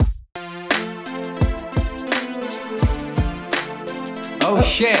Oh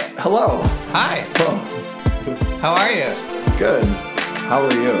shit. Hello. Hi. Oh, How are you? good. How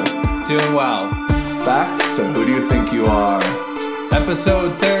are you? Doing well. Back to Who Do You Think You Are?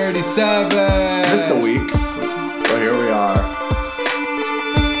 Episode 37. Missed a week, but here we are.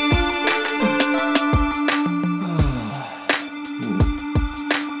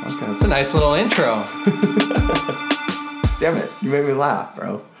 Okay. It's a nice little intro. Damn it, you made me laugh,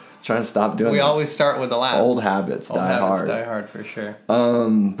 bro. Trying to stop doing We that. always start with a laugh. Old habits Old die habits hard. die hard for sure.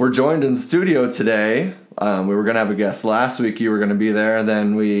 We're joined in the studio today. We were gonna have a guest last week. You were gonna be there, and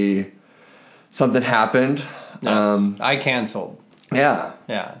then something happened. Yes. I canceled. Yeah.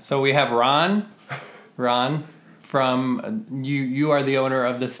 Yeah. So we have Ron. Ron from you are the owner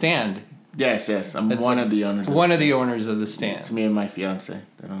of the stand. Yes. I'm It's one like of the owners. One of the owners of the stand. It's me and my fiance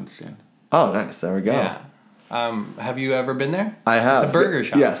that own the stand. Oh, nice. There we go. Yeah. Have you ever been there? I have. It's a burger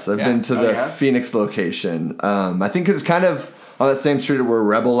shop. Yes, I've Yeah. been to Oh, the yeah? Phoenix location. I think it's kind of on that same street where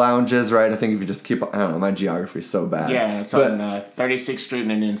Rebel Lounge is, right? I think if you just keep, I don't know, my geography's so bad. Yeah, it's But- on 36th Street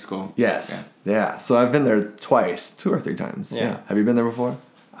in Indian School. Yes, yeah. So I've been there twice, 2 or 3 times. Yeah. Have you been there before?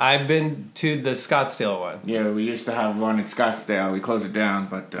 I've been to the Scottsdale one. Yeah, we used to have one in Scottsdale. We closed it down,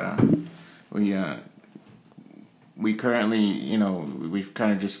 but we currently, we've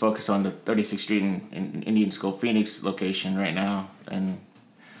kind of just focused on the 36th Street in Indian School Phoenix location right now, and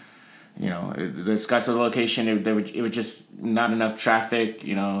the Scottsdale location, it was just not enough traffic.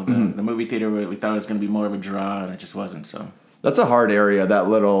 The movie theater, we thought it was going to be more of a draw, and it just wasn't. So That's a hard area, that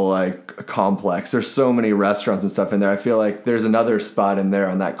little like complex. There's so many restaurants and stuff in there. I feel like there's another spot in there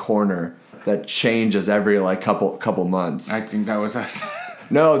on that corner that changes every like couple months. I think that was us.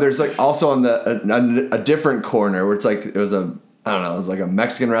 No, there's like also on a different corner where it's like it was a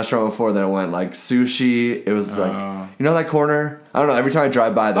Mexican restaurant before. Then it went like sushi. It was like that corner. I don't know. Every time I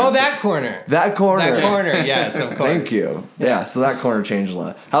drive by there. Oh, that corner. That corner. That corner. Yes, of course. Thank you. Yeah. So that corner changed a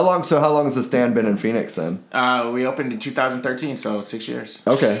lot. How long has the stand been in Phoenix then? We opened in 2013, so 6 years.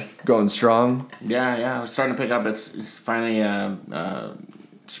 Okay, going strong. Yeah, we're starting to pick up. It's finally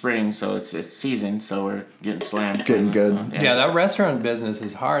spring, so it's season, so we're getting slammed. Getting good. So, Yeah, that restaurant business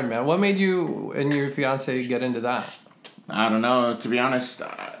is hard, man. What made you and your fiance get into that? I don't know. To be honest,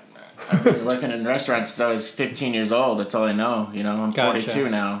 I've been working in restaurants since I was 15 years old. That's all I know. I'm Gotcha. 42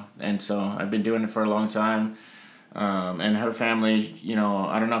 now, and so I've been doing it for a long time. And her family,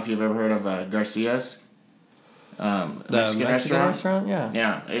 I don't know if you've ever heard of Garcia's. The Mexican restaurant? Yeah.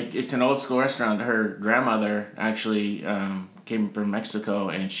 Yeah, it's an old school restaurant. Her grandmother actually came from Mexico,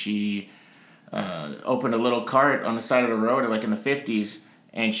 and she opened a little cart on the side of the road, like in the 50s,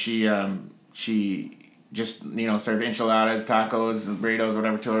 and she just served enchiladas, tacos, burritos,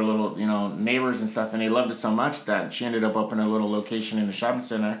 whatever to her little neighbors and stuff, and they loved it so much that she ended up opening a little location in the shopping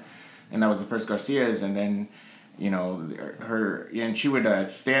center, and that was the first Garcia's, and then. And she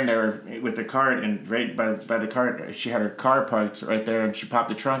would stand there with the cart, and right by the cart, she had her car parked right there, and she popped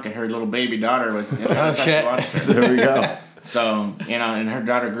the trunk, and her little baby daughter was. That's how shit. she watched her. There we go. So and her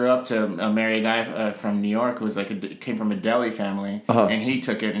daughter grew up to marry a guy from New York who was came from a deli family, and he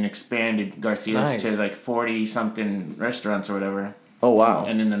took it and expanded Garcia's Nice. to like 40 something restaurants or whatever. Oh wow.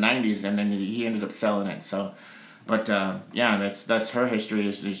 And in the 90s, and then he ended up selling it. So. But that's her history.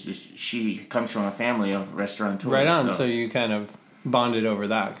 Is she comes from a family of restaurateurs. Right on. So you kind of bonded over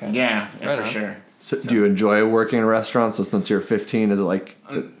that. Kind yeah, Right for on. sure. So do you enjoy working in restaurants? So since you're 15, is it like?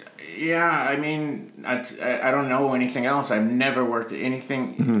 Yeah, I mean, I don't know anything else. I've never worked at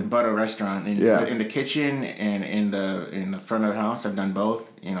anything but a restaurant. In the kitchen and in the front of the house, I've done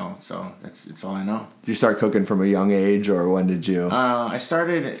both. So it's all I know. Did you start cooking from a young age, or when did you? I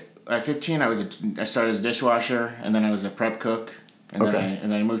started at 15. I started as a dishwasher, and then I was a prep cook, and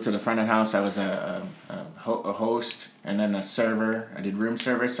then I moved to the front of the house. I was a host, and then a server. I did room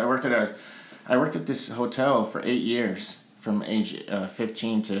service. I worked at this hotel for 8 years, from age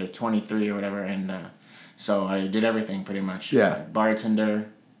 15 to 23 or whatever, and so I did everything pretty much. Yeah.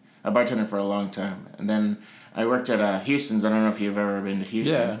 I bartended for a long time, and then I worked at Houston's. I don't know if you've ever been to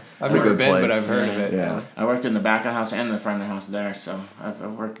Houston's. Yeah. I've It's a never good been, but place. I've heard of it. Yeah. I worked in the back of the house and the front of the house there, so I've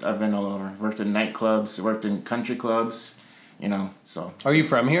been all over. Worked in nightclubs, worked in country clubs, so. Are you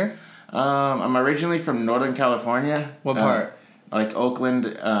from here? I'm originally from Northern California. What part? Like Oakland,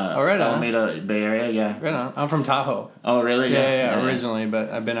 right on. Alameda Bay Area, yeah. Right on. I'm from Tahoe. Oh, really? Yeah, originally, but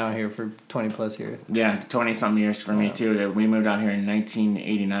I've been out here for 20 plus years. Yeah, 20-some years for me, too. We moved out here in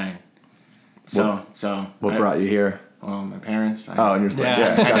 1989. What brought you here? Well, my parents. And you're just like,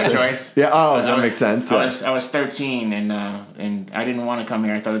 Yeah. I had gotcha. a choice. Yeah. That makes sense. Yeah. I was 13 and I didn't want to come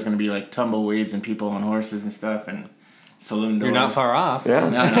here. I thought it was going to be like tumbleweeds and people on horses and stuff and saloon doors. You're not far off. Yeah.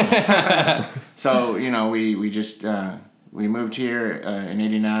 No. So we just we moved here in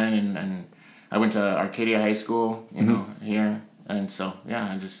 '89, and I went to Arcadia High School, you know, here, and so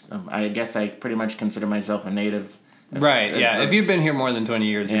yeah, I guess I pretty much consider myself a native. Right. Yeah. If you've been here more than 20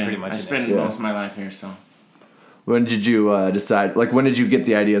 years, you're pretty much. I spent most of my life here, so. When did you decide? Like, when did you get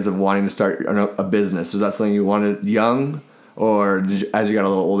the ideas of wanting to start a business? Was that something you wanted young, or did you, as you got a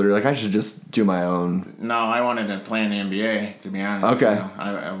little older, you're like, I should just do my own? No, I wanted to play in the NBA. To be honest. Okay. You know,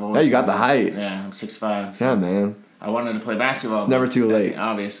 I've always. Yeah, you got the height. Yeah, I'm 6'5". So Yeah, man. I wanted to play basketball. It's never too late.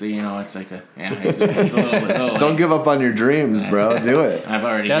 Obviously, you know, it's like it's a little Don't give up on your dreams, bro. Do it. I've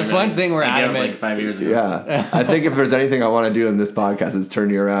already. That's one thing we're I gave up adamant. like 5 years ago. Yeah, I think if there's anything I want to do in this podcast is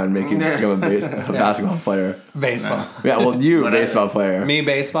turn you around and make you become a basketball player. Baseball. Yeah, well, you Whatever. baseball player. Me,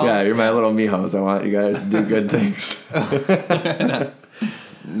 baseball? Yeah, you're my little mijos. I want you guys to do good things.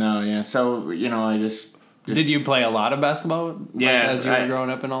 No, yeah. So you know, I just Did you play a lot of basketball as you were growing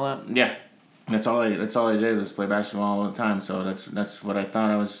up and all that? yeah. That's all I did was play basketball all the time. So that's what I thought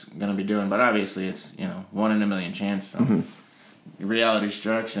I was gonna be doing. But obviously, it's 1 in a million chance. So reality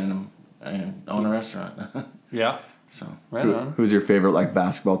strikes and own a restaurant. Yeah. So Right on. Who's your favorite like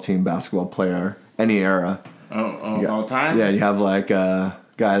basketball team, basketball player, any era? of all time. Yeah, you have like a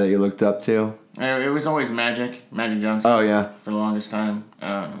guy that you looked up to. It was always Magic Johnson. Oh yeah, For the longest time.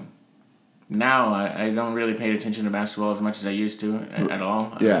 Now I don't really pay attention to basketball as much as I used to at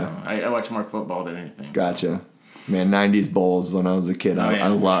all. Yeah. I watch more football than anything. gotcha. Man, '90s Bulls when I was a kid, Oh, yeah, I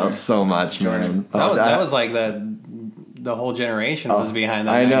for loved sure. so much, Jordan. man. That was like the whole generation was behind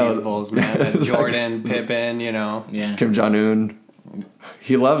the I know. 90s Bulls, man. And Jordan, Pippen, Yeah. Kim Jong Un.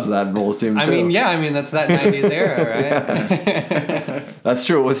 He loves that Bulls team too. I mean, that's that 90s era, right? That's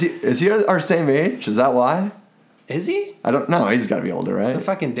true. Is he our same age? Is that why? Is he? I don't know. He's got to be older, A right?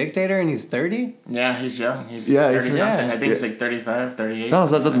 fucking dictator and he's 30? Yeah, he's young. He's Yeah, he's 30 something. yeah. I think it's like 35, 38. No,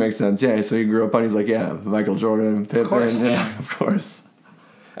 so that doesn't make sense. Yeah, so he grew up on. He's like, yeah, Michael Jordan, Pippen. course, yeah, of course.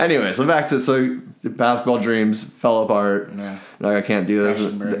 Anyway, so back to your basketball dreams fell apart. Yeah. Like I can't do Crash this.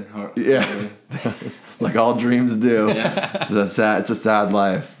 and burn. Yeah. Like all dreams do. Yeah. It's a sad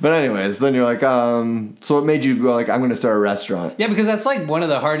life. But anyways, then you're like, so what made you go like, I'm gonna start a restaurant? Yeah, because that's like one of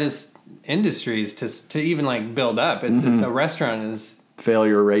the hardest industries to even like build up. It's a restaurant is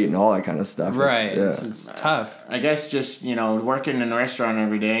Failure rate and all that kind of stuff. right. It's It's tough. I guess just, working in a restaurant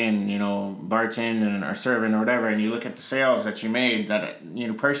every day and, bartending or serving or whatever, and you look at the sales that you made, that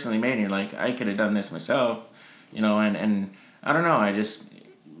you personally made, and you're like, I could have done this myself, and I don't know, I just,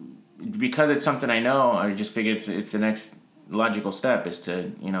 because it's something I know, I just figure it's the next logical step is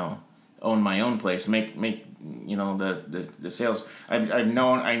to, own my own place, make the sales. I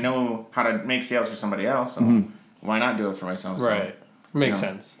know how to make sales for somebody else, so why not do it for myself? So, Right. Makes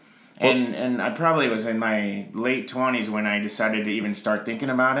sense. And I probably was in my late 20s when I decided to even start thinking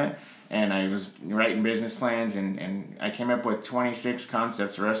about it. And I was writing business plans, and I came up with 26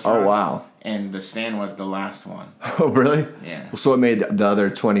 concepts of restaurants. Oh, wow. And the stand was the last one. Oh, really? Yeah. So it made the other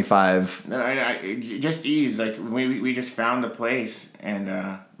 25. No, I just ease. Like, we just found the place, and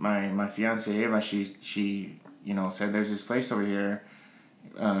my fiance Eva, she said there's this place over here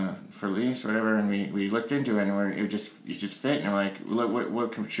for lease or whatever, and we looked into it, and it just fit, and we're like, look,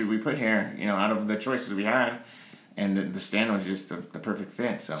 what should we put here? Out of the choices we had. And the stand was just the perfect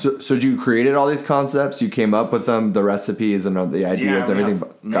fit. So So you created all these concepts? You came up with them, the recipes and the ideas, we everything.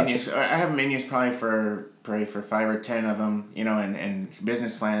 have menus. I have menus probably for 5 or 10 of them, and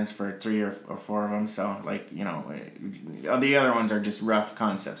business plans for 3 or 4 of them. So the other ones are just rough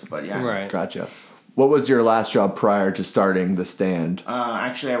concepts, but yeah. Right. Gotcha. What was your last job prior to starting the stand?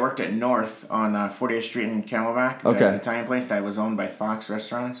 Actually, I worked at North on 40th Street in Camelback. Okay. The Italian place that was owned by Fox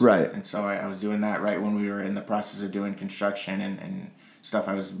Restaurants. Right. And so I was doing that right when we were in the process of doing construction and stuff.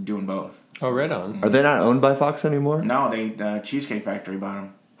 I was doing both. Oh, right on. Are they not owned by Fox anymore? No, the Cheesecake Factory bought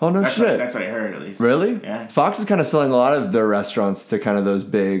them. Oh, no shit. That's what I heard, at least. Really? Yeah. Fox is kind of selling a lot of their restaurants to kind of those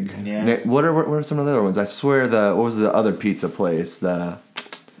big. Yeah. What are some of the other ones? I swear what was the other pizza place? The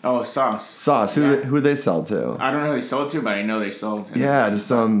Oh, Sauce. Sauce. Yeah. Who they sell to? I don't know who they sold to, but I know they sold. Yeah, just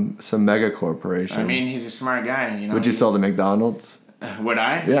some mega corporation. I mean, he's a smart guy. Would you sell to McDonald's? Would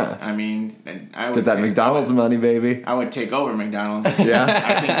I? Yeah. I mean, I would Get that McDonald's money, baby. I would take over McDonald's. Yeah.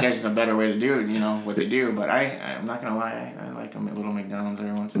 I think there's a better way to do it. What they do, but I'm not gonna lie. I like a little McDonald's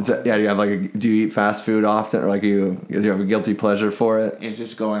every once in a while. Yeah, do you have do you eat fast food often, or do you have a guilty pleasure for it? Is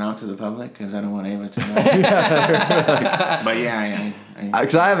this going out to the public? Because I don't want Ava to know. But yeah,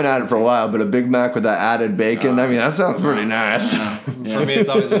 Because I haven't had it for a while, but a Big Mac with that added bacon, I mean, that sounds pretty nice. yeah. For me, it's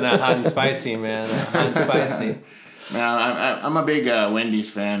always been that hot and spicy, man. Hot and spicy. Now, I'm a big Wendy's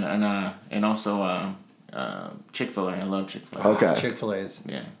fan, and also Chick-fil-A. I love Chick-fil-A. Okay. Chick-fil-A's.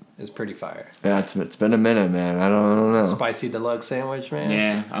 Yeah. is pretty fire. Yeah, it's been a minute, man. I don't know. Spicy deluxe sandwich, man.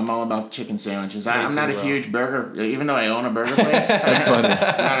 Yeah, I'm all about chicken sandwiches. I'm not too, a bro. huge burger, even though I own a burger place. That's funny.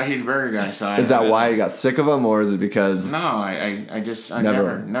 I'm not a huge burger guy. So Is that why you got sick of them, or is it because? No, I've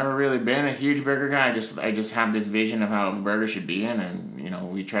never really been a huge burger guy. I just have this vision of how a burger should be, and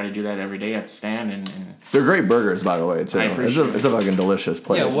we try to do that every day at the stand. And They're great burgers, by the way. Too. I appreciate it. It's a fucking delicious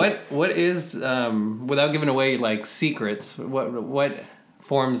place. Yeah, what is without giving away like secrets? What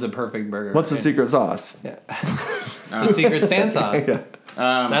forms a perfect burger? What's the secret sauce? Yeah. The secret stand sauce. Yeah.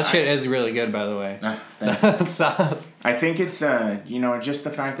 That shit is really good, by the way. Sauce. I think it's just the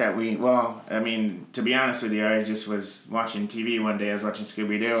fact that to be honest with you, I just was watching TV one day. I was watching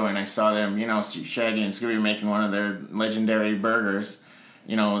Scooby Doo, and I saw them, Shaggy and Scooby making one of their legendary burgers,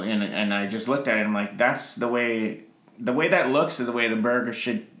 and I just looked at it and I'm like, that's the way that looks is the way the burger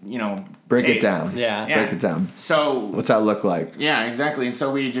should, Break taste. it down. Yeah. Break it down. So What's that look like? yeah, exactly. And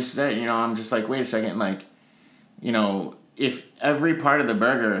so we just said, I'm just like, wait a second, like, if every part of the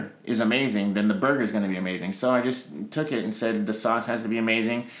burger is amazing, then the burger is going to be amazing. So I just took it and said the sauce has to be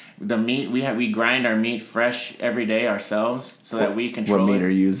amazing. The meat, we grind our meat fresh every day ourselves so that we control What meat it. are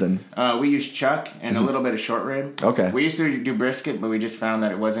you using? We use chuck and a little bit of short rib. Okay. We used to do brisket, but we just found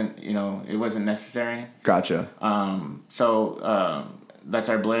that it wasn't necessary. Gotcha. That's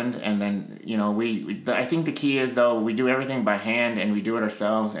our blend, and then I think the key is though we do everything by hand and we do it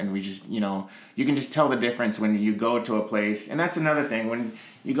ourselves, and we just you can just tell the difference when you go to a place, and that's another thing when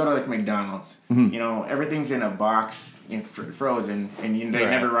you go to like McDonald's, everything's in a box, frozen, and they Right.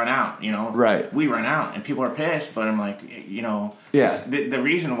 never run out. Right. We run out, and people are pissed, but I'm like, Yeah. the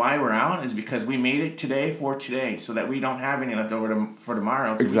reason why we're out is because we made it today for today, so that we don't have any left over for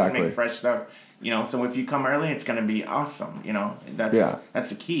tomorrow, so we Exactly. can make fresh stuff. So if you come early, it's gonna be awesome. That's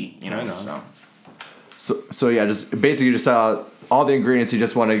the key. I know. So yeah, just basically just all the ingredients. You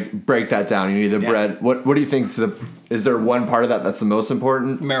just want to break that down. You need the Yeah. bread. What do you think? Is there one part of that that's the most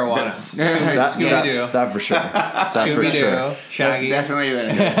important? Marijuana. Scooby-Doo. That for sure. That for Scooby Doo. sure. That's Shaggy. definitely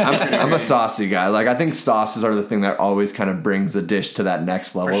the I'm a saucy guy. Like I think sauces are the thing that always kind of brings a dish to that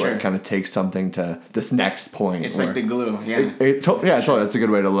next level. sure. It kind of takes something to this next point. It's like the glue. Yeah. totally. That's a good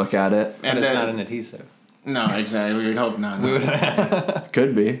way to look at it. But it's not an adhesive. No, exactly. We would hope not. No.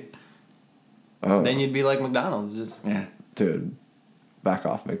 Could be. Oh, Then you'd be like McDonald's, just Yeah. dude, back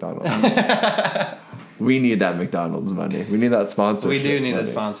off McDonald's. We need that McDonald's money. We need that sponsorship. we do need money. a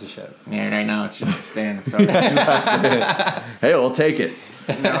sponsorship. Yeah. Right now it's just a stand. So. Hey, we'll take it.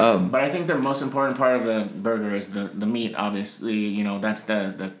 But I think the most important part of the burger is the meat. Obviously, that's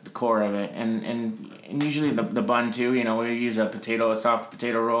the core of it, and usually the bun too. We use a soft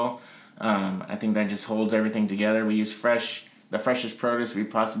potato roll. I think that just holds everything together. We use the freshest produce we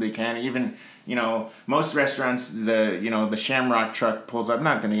possibly can. Even most restaurants, the Shamrock truck pulls up.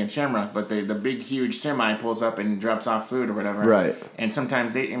 Not then again Shamrock, but the big huge semi pulls up and drops off food or whatever. Right. And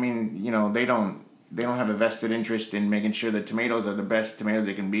sometimes they don't have a vested interest in making sure the tomatoes are the best tomatoes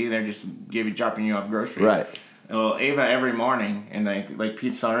they can be. They're just dropping you off groceries. Right. Well, Ava every morning, and like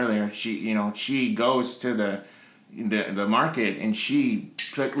Pete saw earlier, she goes to the market and she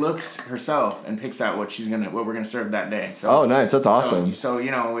looks herself and picks out what we're gonna serve that day. So Oh, nice. That's awesome. So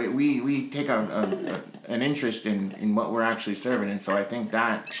we take an interest in what we're actually serving, and so I think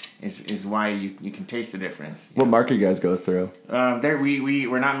that is why you can taste the difference. What market you guys go through?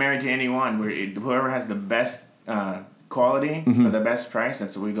 We're not married to anyone. Whoever has the best quality for the best price.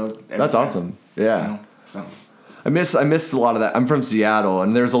 That's what we go. every That's time, awesome. Yeah. So I miss a lot of that. I'm from Seattle,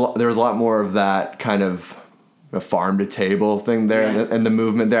 and there was a lot more of that kind of a farm to table thing there, Yeah. and the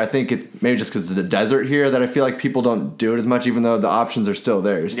movement there. I think it maybe just because of the desert here that I feel like people don't do it as much, even though the options are still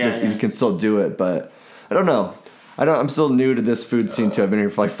there. You can still do it, but I don't know. I'm still new to this food scene too. I've been here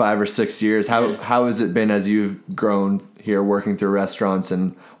for like 5 or 6 years. How has it been as you've grown here, working through restaurants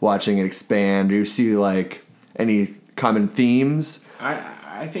and watching it expand? Do you see like any common themes?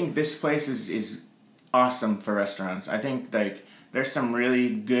 I think this place is awesome for restaurants. I think like there's some really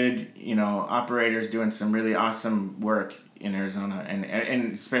good operators doing some really awesome work in Arizona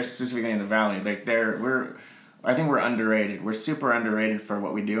and specifically in the Valley. Like I think we're underrated. We're super underrated for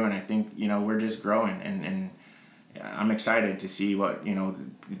what we do, and I think we're just growing and I'm excited to see what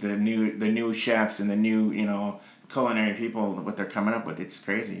the new chefs and the new culinary people what they're coming up with. It's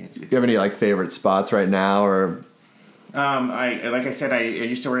crazy. Do you have any like favorite spots right now or? Like I said, I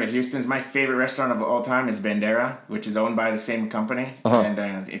used to work at Houston's. My favorite restaurant of all time is Bandera, which is owned by the same company, and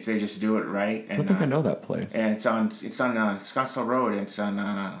they just do it right. And, I don't think I know that place. And it's on Scottsdale Road. It's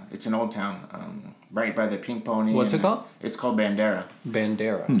in Old Town, right by the Pink Pony. What's it called? It's called Bandera.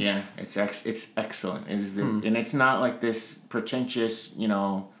 Bandera. Yeah, it's excellent. It is and it's not like this pretentious,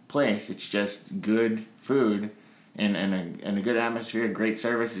 place. It's just good food and a good atmosphere, great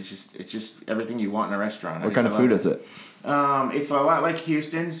service. It's just everything you want in a restaurant. What kind of food is it? It's a lot like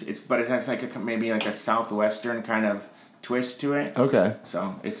Houston's. But it has like maybe like a southwestern kind of twist to it. Okay.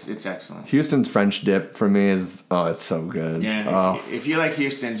 So it's excellent. Houston's French dip for me is it's so good. Yeah. If you like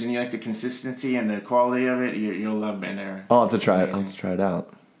Houston's and you like the consistency and the quality of it, you'll love being there. I'll have to try it. I'll have to try it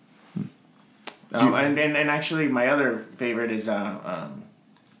out. And actually, my other favorite is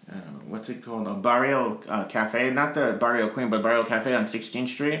what's it called? Barrio Cafe. Not the Barrio Queen, but Barrio Cafe on 16th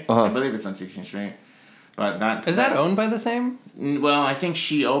Street. I believe it's on 16th Street. But that is that owned by the same? Well, I think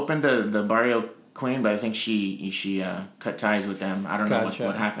she opened the Barrio Queen, but I think she cut ties with them. I don't know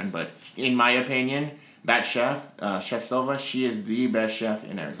what happened, but in my opinion, that chef, Chef Silva, she is the best chef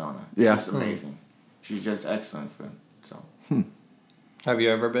in Arizona. Yeah. She's amazing. She's just excellent food. So. Have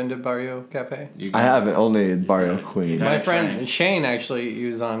you ever been to Barrio Cafe? I haven't. Only Barrio Queen. My friend Shane, actually, he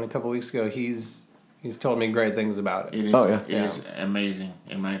was on a couple weeks ago. He's told me great things about it. It is amazing,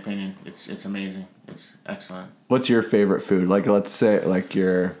 in my opinion. It's amazing. It's excellent. What's your favorite food? Like, let's say, like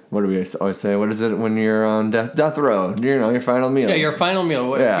what do we always say? What is it when you're on death row? Your final meal. Yeah, your final meal.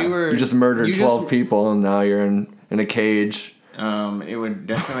 What, yeah, if you just murdered 12 people and now you're in a cage. It would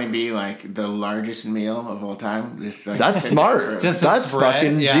definitely be like the largest meal of all time. Just like that's smart. That's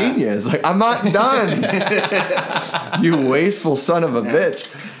fucking genius. Like, I'm not done. You wasteful son of a bitch.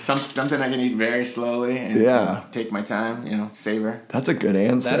 Something I can eat very slowly and take my time. Savor. That's a good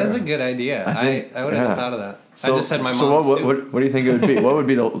answer. That is a good idea. I would have thought of that. So, I just said my mom. So what do you think it would be? What would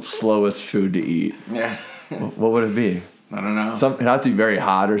be the slowest food to eat? Yeah. What would it be? I don't know. It'd have to be very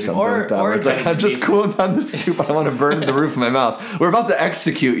hot or something like that. Or it's like, I'm just cooling down the soup. I want to burn the roof of my mouth. We're about to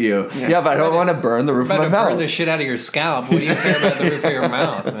execute you. Yeah, but I don't want to burn the roof of my mouth. Burn the shit out of your scalp. What do you care about the roof of your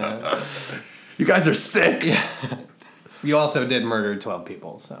mouth, man? You guys are sick. Yeah. You also did murder 12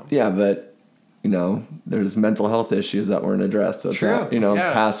 people, so. Yeah, but, there's mental health issues that weren't addressed. So true.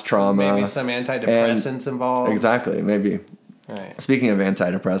 Past trauma. Maybe some antidepressants involved. Exactly, maybe. Right. Speaking of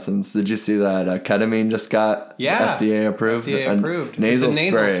antidepressants, did you see that ketamine just got FDA approved? FDA approved. Nasal it's a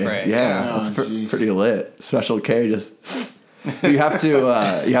nasal spray. Yeah, it's pretty lit. Special K just. You have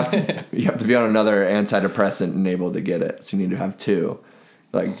to be on another antidepressant and able to get it. So you need to have two.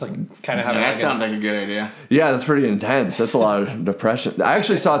 Like kind of that sounds like a good idea. Yeah, that's pretty intense. That's a lot of depression. I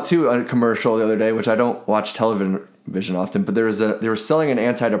actually saw a commercial the other day, which I don't watch television often, but they were selling an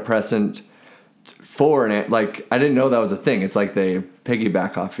antidepressant I didn't know that was a thing. It's like they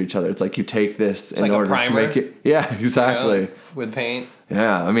piggyback off each other. It's like you take this in order to make it. Yeah, exactly. With paint.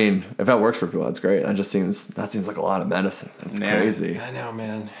 Yeah, I mean, if that works for people, that's great. That seems like a lot of medicine. That's crazy. I know,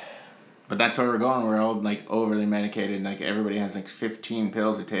 man. But that's where we're going. We're all like overly medicated. Like everybody has like 15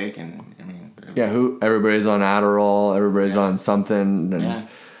 pills to take, and I mean. Yeah, everybody's on Adderall. Everybody's on something. And,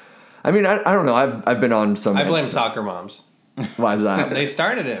 I mean, I don't know. I've been on some. I blame soccer moms. Why is that? They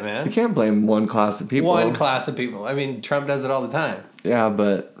started it, man. You can't blame one class of people. One class of people. I mean, Trump does it all the time. Yeah,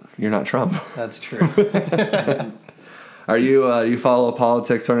 but you're not Trump. That's true. Are you you follow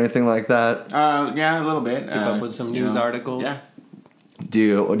politics or anything like that? Yeah, a little bit. Keep up with some news articles. Yeah. Do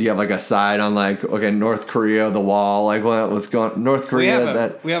you have like a side on like North Korea, the wall, like what's going North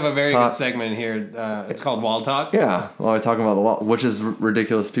Korea? We have a very good segment here. It's called Wall Talk. Yeah, well, we're talking about the wall, which is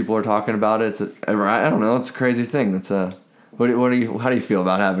ridiculous. People are talking about it. I don't know. It's a crazy thing. It's a how do you feel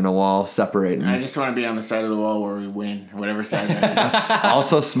about having a wall separating? I just want to be on the side of the wall where we win, whatever side that is. That's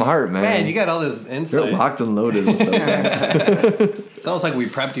also smart, man. Man, you got all this insight. You're locked and loaded with those. It's almost like we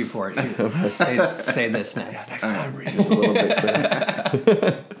prepped you for it. Say this next. Next time, read this a little bit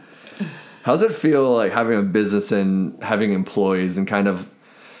clearer. How's it feel like having a business and having employees and kind of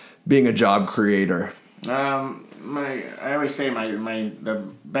being a job creator? I always say the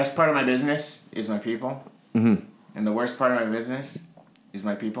best part of my business is my people. Mm-hmm. And the worst part of my business is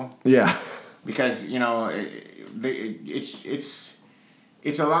my people. Yeah. Because, it's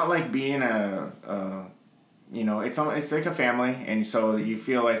a lot like being it's like a family. And so you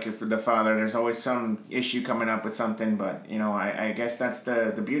feel like if the father, there's always some issue coming up with something. But, I guess that's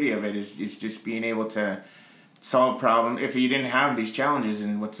the beauty of it is just being able to solve problems. If you didn't have these challenges,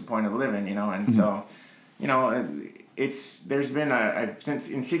 then what's the point of living, And mm-hmm. So, there's been since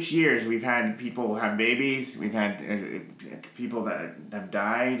in 6 years we've had people have babies, we've had people that have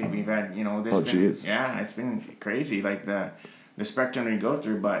died, and we've had it's been crazy like the spectrum we go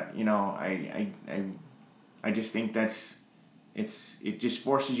through, but I just think it just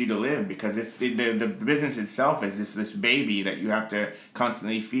forces you to live because it's the business itself is this baby that you have to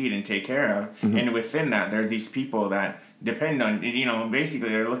constantly feed and take care of, mm-hmm. and within that there are these people that depend on basically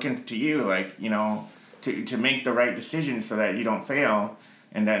they're looking to you like to make the right decision so that you don't fail.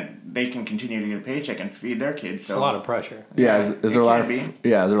 and that they can continue to get a paycheck and feed their kids. So It's a lot of pressure. Yeah, is there a lot of is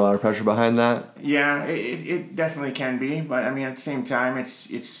there a lot of pressure behind that? Yeah, it definitely can be, but I mean at the same time,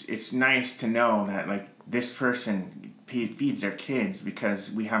 it's nice to know that like this person feeds their kids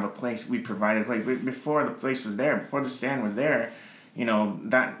because we have a place, we provided a place. But before the place was there, before the stand was there, you know,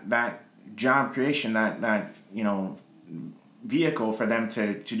 that job creation, that you know, vehicle for them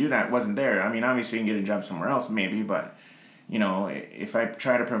to do that wasn't there. I mean, obviously you can get a job somewhere else maybe, but you know, if I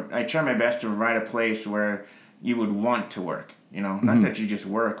try my best to provide a place where you would want to work, you know, not that you just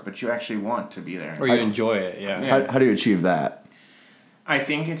work, but you actually want to be there. Or you enjoy it, yeah. How do you achieve that? I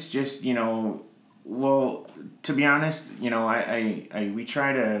think it's just, you know, well, to be honest, you know, we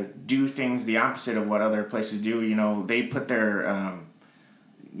try to do things the opposite of what other places do. You know, they put their,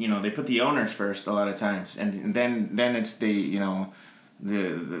 you know, they put the owners first a lot of times, and then it's the, you know,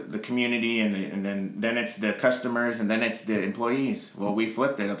 the community, and then it's the customers, and then it's the employees. Well, we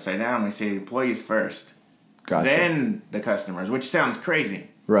flipped it upside down. We say employees first, Gotcha. then the customers, which sounds crazy.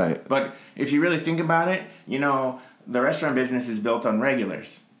 Right. But if you really think about it, you know, the restaurant business is built on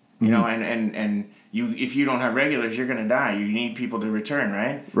regulars. You know, and you, if you don't have regulars, you're gonna die. You need people to return,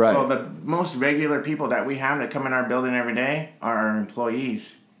 right? Right. Well, the most regular people that we have that come in our building every day are our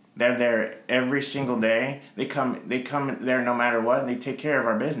employees. They're there every single day. They come there no matter what, and they take care of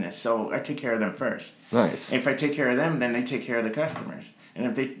our business. So I take care of them first. Nice. If I take care of them, then they take care of the customers. And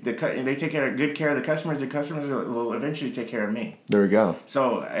if they take good care of the customers will eventually take care of me. There we go.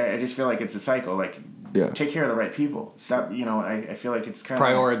 So I just feel like it's a cycle. Like, take care of the right people. Stop. You know, I feel like it's kind of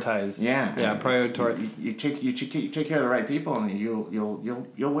prioritize. Yeah. Prioritize. You take care of the right people, and you'll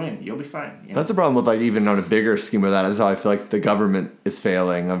win. You'll be fine. You know? That's the problem with like even on a bigger scheme of that. That's how I feel like the government is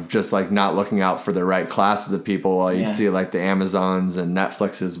failing of just like not looking out for the right classes of people. While you see like the Amazons and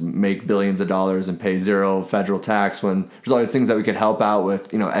Netflixes make billions of dollars and pay zero federal tax, when there's all these things that we could help out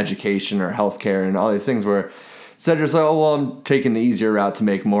with, you know, education or healthcare and all these things where instead you're just like, oh well, I'm taking the easier route to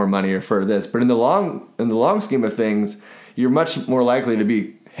make more money or for this. But in the long scheme of things, you're much more likely to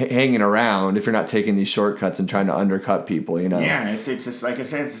be hanging around if you're not taking these shortcuts and trying to undercut people, you know. Yeah, it's just like I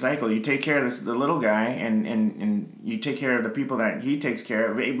said, it's a cycle. You take care of the little guy, and you take care of the people that he takes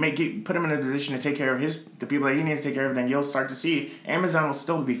care of. Put him in a position to take care of the people that he needs to take care of. Then you'll start to see Amazon will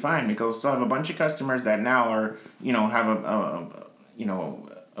still be fine because they'll still have a bunch of customers that now are, you know, have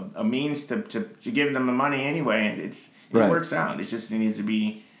a means to give them the money anyway, and it works out. It just needs to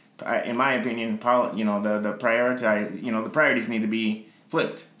be, in my opinion, you know, the priorities need to be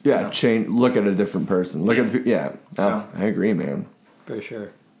flipped. Yeah, you know? change. Look at a different person. Look at the I agree, man. For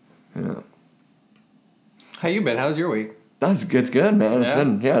sure. Yeah. How you been? How's your week? It's good, man. It's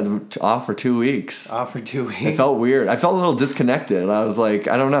been off for 2 weeks. Off for 2 weeks. It felt weird. I felt a little disconnected. I was like,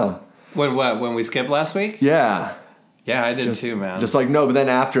 I don't know. When we skipped last week? Yeah. Yeah, I did too, man. Just like, no, but then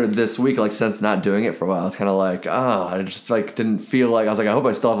after this week, like, since not doing it for a while, I was kind of like, I just, like, didn't feel like, I was like, I hope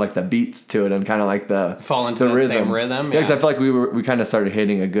I still have, like, the beats to it and kind of, like, fall into the same rhythm. Yeah, because I feel like we kind of started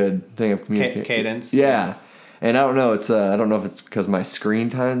hitting a good thing of communication. Cadence. Yeah. And I don't know, I don't know if it's because my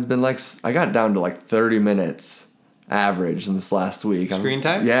screen time's been, like, I got down to, like, 30 minutes average in this last week. Screen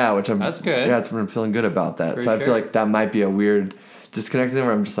time? Yeah, that's good. Yeah, I'm feeling good about that. I feel like that might be a weird disconnect thing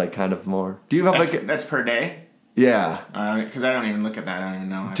where I'm just, like, kind of more. Do you have, that's per day? Yeah. Because I don't even look at that. I don't even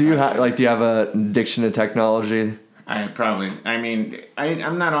know. Do you have an addiction to technology? I mean,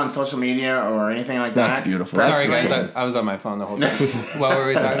 I'm not on social media or anything like that. That's beautiful. Sorry, guys. I was on my phone the whole time. What were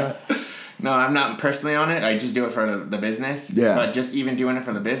we talking about? No, I'm not personally on it. I just do it for the business. Yeah. But just even doing it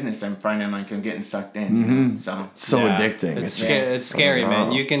for the business, I'm finding like I'm getting sucked in. Mm-hmm. You know? So addicting. It's scary,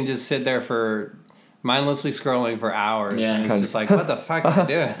 man. You can just sit there for mindlessly scrolling for hours. Yeah. And it's just like, what the fuck am I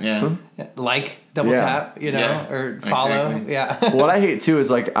doing? Yeah. Like, double tap, you know, or follow. Exactly. Yeah. What I hate too is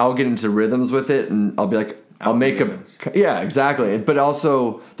like I'll get into rhythms with it and I'll be like, I'll make exactly. But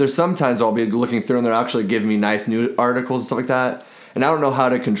also there's sometimes I'll be looking through and they'll actually give me nice news articles and stuff like that. And I don't know how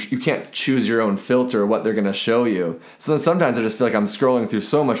to you can't choose your own filter what they're going to show you. So then sometimes I just feel like I'm scrolling through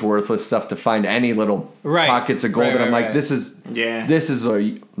so much worthless stuff to find any little pockets of gold. And I'm like, this is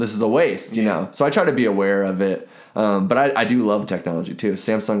a waste, you know? So I try to be aware of it. But I do love technology too.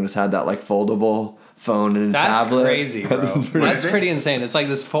 Samsung just had that like foldable phone and tablet. That's crazy, bro. That's pretty insane. It's like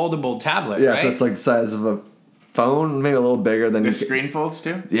this foldable tablet, right? Yeah, so it's like the size of a phone, maybe a little bigger than the screen folds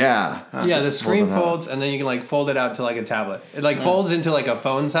too. Yeah, the screen folds, and then you can like fold it out to like a tablet. It like folds into like a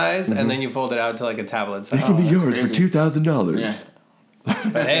phone size, and then you fold it out to like a tablet size. It can be yours for $2,000. Yeah.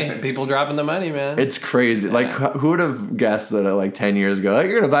 But hey, people dropping the money, man. It's crazy. Yeah. Like, who would have guessed that like 10 years ago? Like,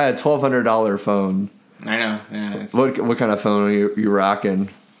 you're gonna buy a $1,200 phone. I know. Yeah. What kind of phone are you rocking?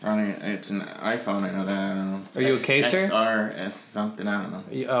 It's an iPhone, I know that. I don't know. Are you a caser? XRS something, I don't know.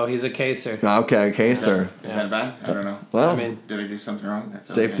 Oh, he's a caser. Okay, caser. Is that bad? I don't know. Well, I mean, Did I do something wrong?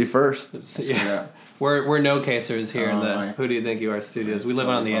 safety first. yeah. We're no casers here in the right. Who Do You Think You Are studios. We live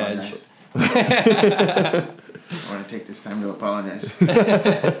on the edge. I want to take this time to apologize.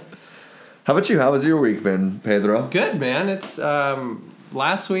 How about you? How was your week been, Pedro? Good, man. It's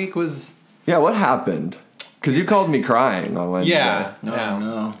last week was Yeah, what happened? Because you called me crying on Wednesday. yeah. No, yeah.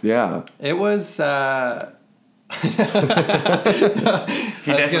 no. Yeah. It was He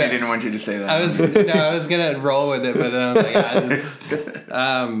definitely didn't want you to say that. I was gonna roll with it, but then I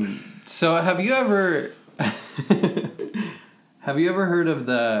was like, so have you ever heard of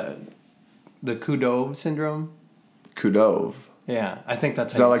the Kudov syndrome? Kudov. Yeah, I think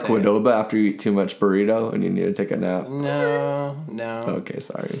that's Is that how you like say it. Qdoba after you eat too much burrito and you need to take a nap? No. Okay,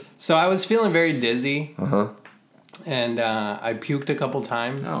 sorry. So I was feeling very dizzy, Uh-huh. and I puked a couple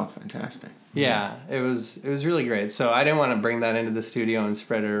times. Oh, fantastic. Yeah, it was really great. So I didn't want to bring that into the studio and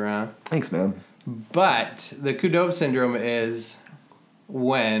spread it around. Thanks, man. But the Kudov syndrome is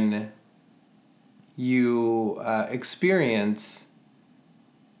when you experience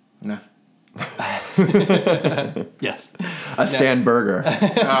Nothing. yes. A Stan burger.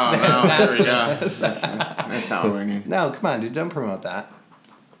 Oh, no. There we go. That's not what we need. No, come on, dude, don't promote that.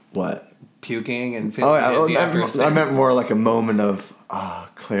 What? Puking and Oh, feeling dizzy after a I stand. meant more like a moment of,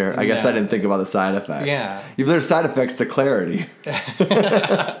 clear. I guess I Yeah. didn't think about the side effects. Yeah. If there's side effects to clarity.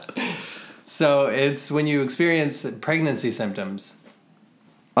 So it's when you experience pregnancy symptoms,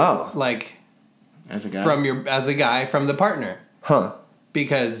 Oh. like As a guy. as a guy from the partner, Huh.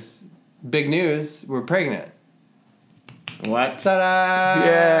 because big news, we're pregnant. What? Ta-da!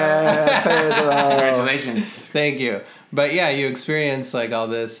 Yeah, Pedro. Congratulations. Thank you. But yeah, you experience like all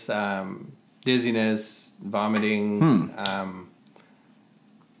this dizziness, vomiting,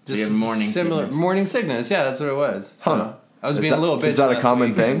 So you have morning sickness. morning sickness. Yeah, that's what it was. So Huh. I was being a little bitch. Is that a last common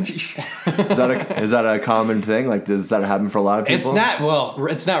week. thing? Is that a common thing? Like, does that happen for a lot of people?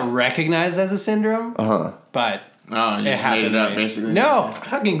 It's not recognized as a syndrome, Uh-huh. but Oh, you it just made happened it up, to me. basically. No,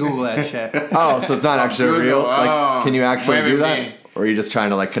 fucking Google that shit. Oh, so it's not actually Google. real? Like, can you actually do that? WebMD. Or are you just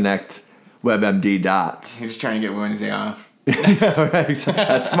trying to, like, connect WebMD dots? He's just trying to get Wednesday off.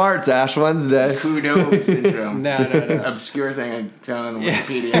 That's smart, Ash Wednesday. Kudo syndrome. No. Obscure thing I found on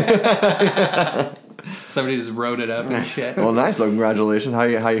Wikipedia. Somebody just wrote it up and shit. Well, nice. Well, congratulations. How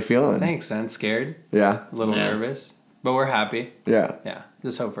you feeling? Thanks, man. Scared, Yeah. a little Yeah. nervous, but we're happy. Yeah. Yeah,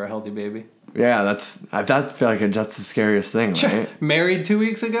 just hope for a healthy baby. Yeah, I feel like that's the scariest thing, right? Married 2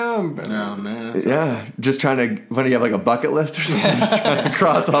 weeks ago. No, man. That's Yeah, just trying to. What do you have, like a bucket list or something? Just trying to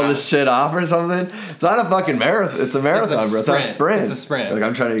cross all this shit off or something. It's not a fucking marathon. It's a marathon, bro. It's not a sprint. It's a sprint. Like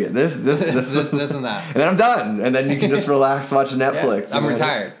I'm trying to get this, this, and that. and then I'm done. And then you can just relax, watch Netflix. I'm and then-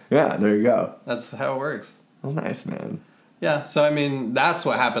 retired. Yeah, there you go. That's how it works. Well, nice, man. Yeah, so I mean, that's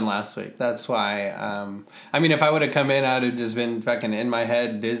what happened last week. That's why, I mean, if I would have come in, I'd have just been fucking in my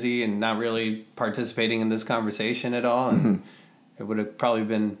head, dizzy, and not really participating in this conversation at all, and it would have probably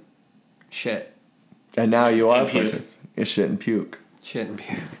been shit. And now you are And puke. participating. Shit and puke. Shit and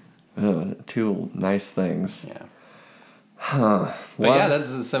puke. Oh, two nice things. Yeah. Huh. But Well, yeah, that's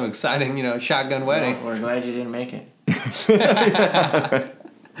some exciting, shotgun wedding. Well, we're glad you didn't make it.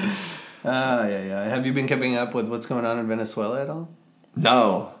 Yeah. Have you been keeping up with what's going on in Venezuela at all?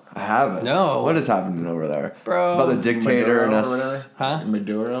 no, I haven't. No. What is happening over there? Bro. About the dictator and Maduro or us. whatever? Huh?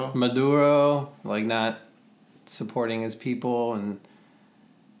 Maduro? Maduro, like, not supporting his people, and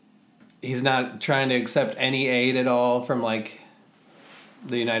he's not trying to accept any aid at all from, like,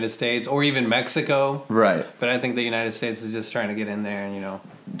 the United States or even Mexico. Right. But I think the United States is just trying to get in there and,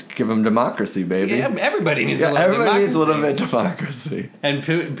 Give them democracy, baby. yeah, everybody needs Yeah, a little everybody democracy. needs a little bit of democracy. And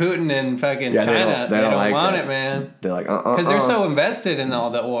Putin and fucking Yeah, China, they don't like want that. it, man. They're like, Because they're so invested in all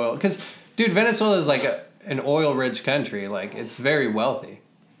the oil. Because, dude, Venezuela is like an oil-rich country. Like, it's very wealthy.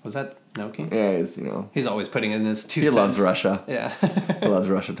 Was that Noki? Yeah, He's always putting in his 2 he cents. loves Russia. Yeah. He loves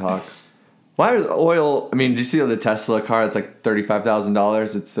Russia talk. Why is oil? I mean, do you see the Tesla car? It's like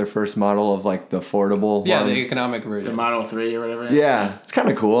 $35,000. It's their first model of like the affordable. Yeah, one. the economic route. The Model 3 or whatever? Yeah, it's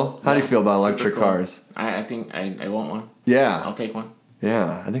kind of cool. How do you feel about Super electric cool. cars? I think I want one. Yeah, I'll take one.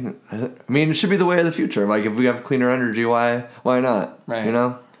 yeah. I mean, it should be the way of the future. Like, if we have cleaner energy, why not? Right. You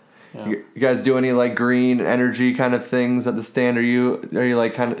know. Yeah. You guys do any like green energy kind of things at the stand? Are you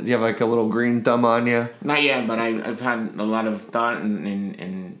like kind of? Do you have like a little green thumb on you? Not yet, but I've had a lot of thought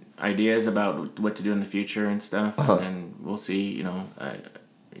and ideas about what to do in the future and stuff, and we'll see.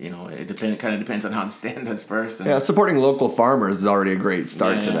 It kind of depends on how the stand does first. And Yeah, supporting local farmers is already a great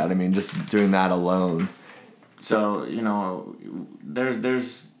start to Yeah. that. I mean, just doing that alone. So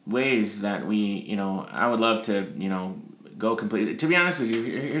there's ways that I would love to, go completely. To be honest with you,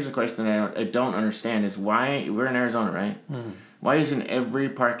 here's a question that I don't understand is why, we're in Arizona, right? Mm. Why isn't every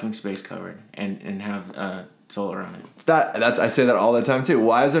parking space covered and have solar on it? That's I say that all the time too.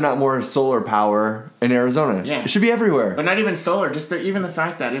 Why is there not more solar power in Arizona? Yeah. It should be everywhere. But not even solar, just even the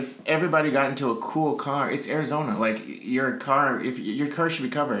fact that if everybody got into a cool car, it's Arizona. Like your car should be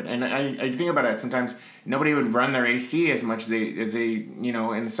covered. And I think about it sometimes. Nobody would run their AC as much as they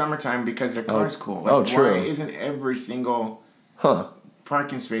in the summertime because their car's cool. Like, true. Why isn't every single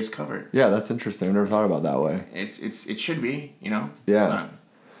parking space covered? Yeah, that's interesting. I've never thought about it that way. It should be, Yeah.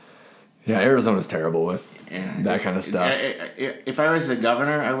 Yeah, Arizona's terrible with that kind of stuff. If I was the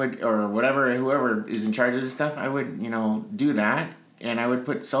governor, I would, or whoever is in charge of this stuff, I would, do that, and I would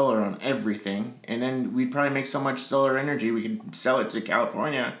put solar on everything, and then we'd probably make so much solar energy we could sell it to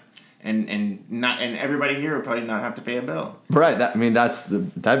California, and everybody here would probably not have to pay a bill. Right. That'd be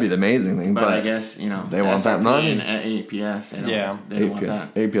the amazing thing. But I guess they want that money. And APS, they don't want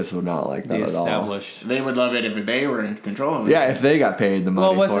that. APS would not like that at all. They would love it if they were in control of it. Yeah, if they got paid the money.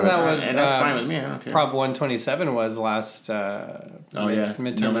 Well, wasn't for that it. what and that's fine with me? I don't care. Prop 127 was last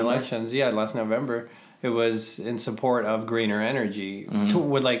midterm elections? Yeah, last November. It was in support of greener energy,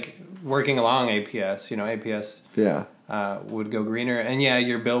 with working along APS. APS. Yeah. Would go greener, and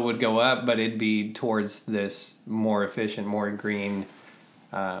your bill would go up, but it'd be towards this more efficient, more green,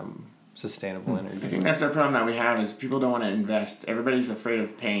 sustainable energy. I think that's the problem that we have is people don't want to invest. Everybody's afraid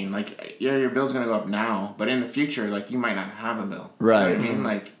of paying. Like, your bill's going to go up now, but in the future, you might not have a bill. Right. You know what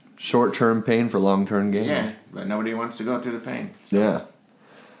I mean? Short-term pain for long-term gain. Yeah, but nobody wants to go through the pain. So. Yeah.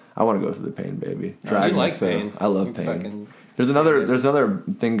 I want to go through the pain, baby. You like pain. I love pain. There's another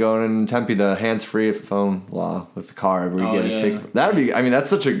thing going in Tempe, the hands-free phone law with the car. Where you get a ticket. That'd be. I mean, that's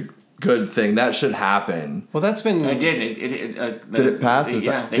such a good thing. That should happen. Well, that's been. It did. Did it pass? They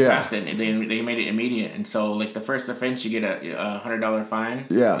passed it. They made it immediate, and so the first offense you get a $100 fine.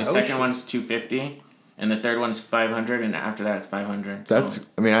 Yeah. The second one's $250, and the third one's $500, and after that it's $500. That's. So.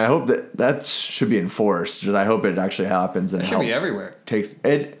 I mean, I hope that should be enforced. I hope it actually happens. And it should be everywhere. Takes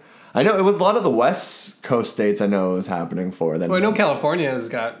it. I know it was a lot of the West Coast states. I know it was happening for. Well, I know California has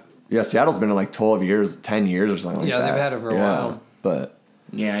got. Yeah, Seattle's been in 12 years, 10 years or something. Yeah, they've had it for a while. But.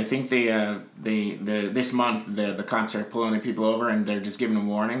 Yeah, I think this month the cops are pulling people over and they're just giving them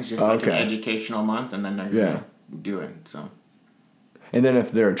warnings, just an educational month, and then they're gonna do it. So. And then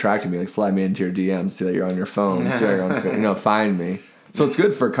if they're attracting me, slide me into your DMs, see that you're on your phone, see that you're on, find me. So it's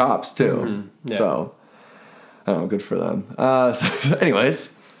good for cops too. Mm-hmm. Yeah. So, I don't know, good for them. So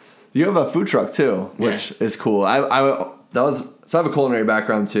anyways. You have a food truck too, which is cool. I have a culinary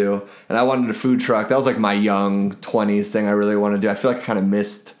background too, and I wanted a food truck. That was my young 20s thing I really wanted to do. I feel like I kind of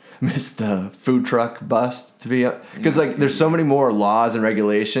missed the food truck bust to be because there's so many more laws and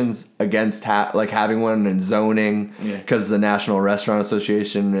regulations against having one and zoning because the National Restaurant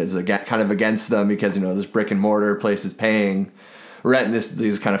Association is kind of against them because there's brick and mortar places paying rent and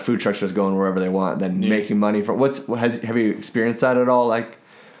these kind of food trucks just going wherever they want then making money from. Have you experienced that at all?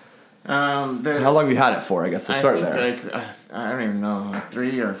 How long have you had it for? I guess to start there. I don't even know,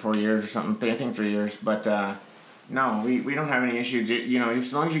 3 or 4 years or something. I think 3 years, but no, we don't have any issues.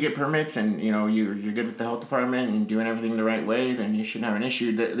 As long as you get permits and you're good with the health department and doing everything the right way, then you shouldn't have an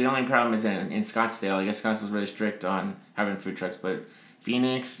issue. The only problem is in Scottsdale. I guess Scottsdale's really strict on having food trucks, but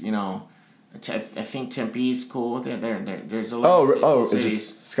Phoenix, I think Tempe's cool with it. There's a lot of cities. It's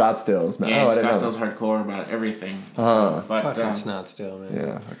just Scottsdale's, man. Yeah, Scottsdale's hardcore about everything. But fucking Scottsdale, man.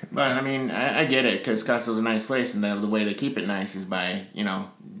 Yeah. Okay. But I mean, I get it because Scottsdale's a nice place, and the way they keep it nice is by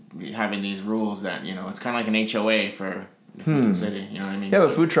having these rules that it's kind of like an HOA for the food city. You know what I mean? Yeah,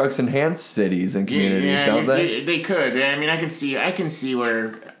 but food trucks enhance cities and communities, don't they? They could. I mean, I can see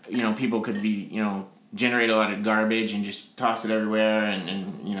where people could be generate a lot of garbage and just toss it everywhere and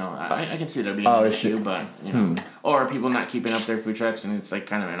I can see there being an issue, but or people not keeping up their food trucks and it's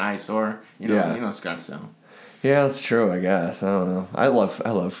kind of an eyesore, Scottsdale. Yeah, that's true, I guess. I don't know. I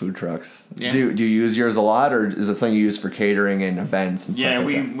love food trucks. Yeah. Do you use yours a lot, or is it something you use for catering and events and stuff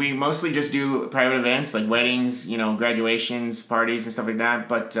like that? we mostly just do private events like weddings, graduations, parties and stuff like that.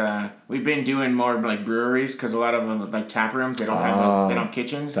 But we've been doing more breweries because a lot of them tap rooms they don't have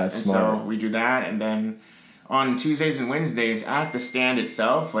kitchens. That's and smart. So we do that, and then on Tuesdays and Wednesdays at the stand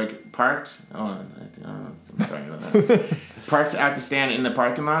itself, parked. I'm sorry about that. Parked at the stand in the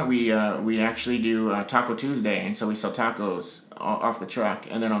parking lot, we actually do Taco Tuesday, and so we sell tacos off the truck.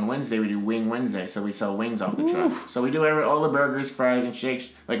 And then on Wednesday we do Wing Wednesday, so we sell wings off the truck. So we do all the burgers, fries, and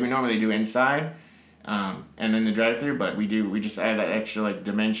shakes like we normally do inside. and then the drive-through. But we just add that extra like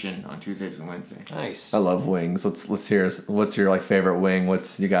dimension on Tuesdays and Wednesdays. Nice. I love wings. Let's hear. What's your like favorite wing?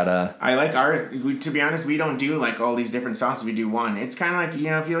 What's you got a? I like to be honest, we don't do like all these different sauces. We do one. It's kind of like, you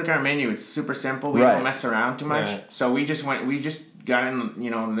know, if you look at our menu, it's super simple. We don't mess around too much. Right. So we just got in,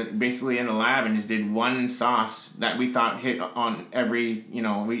 you know, basically in the lab and just did one sauce that we thought hit on every, you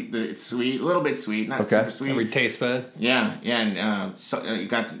know, it's sweet, a little bit sweet, not super sweet. Every taste bud. Yeah, and so you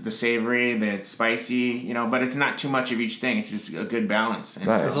got the savory, the spicy, you know, but it's not too much of each thing. It's just a good balance. And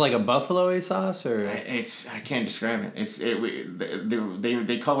Nice. Is it like a buffalo-y sauce or? I can't describe it.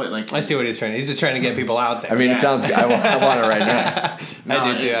 They call it like. I see what he's trying. He's just trying to get people out there. I mean, it sounds good. I want it right now.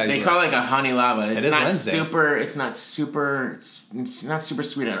 I do too. They call it like a honey lava. It's is not Wednesday. super. It's not super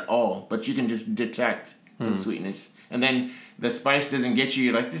sweet at all. But you can just detect some sweetness, and then the spice doesn't get you.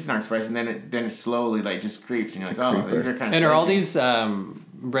 You're like, this is not spice, and then it slowly like just creeps, and you're like, oh, these are kind of. And spicy. are all these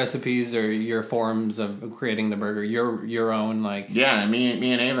recipes or your forms of creating the burger your own like? Yeah,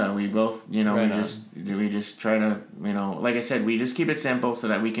 me and Ava, we both, you know, Right we just try to, you know, like I said, we just keep it simple so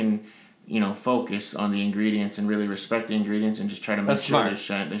that we can, you know, focus on the ingredients and really respect the ingredients and just try to make That's sure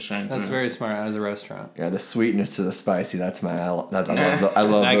smart. they shine That's through. very smart as a restaurant. Yeah, the sweetness to the spicy. That's I love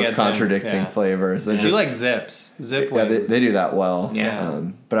those gets contradicting in, yeah. flavors. They You just, like Zip yeah, wings. they do that well. Yeah.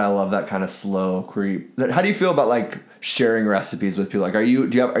 But I love that kind of slow creep. How do you feel about like sharing recipes with people? Like, are you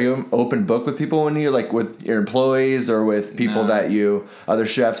an open book with people when you like with your employees or with people that other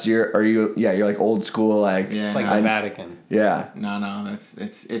chefs? You're like old school like. Yeah. It's like the Vatican. Yeah. No,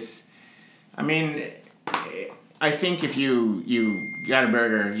 it's. I mean, I think if you got a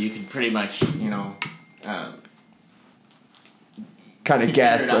burger, you can pretty much, you know. Kind of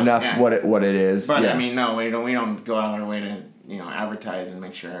guess figure it out, enough yeah. what it is. But yeah. I mean, no, we don't go out our way to, you know, advertise and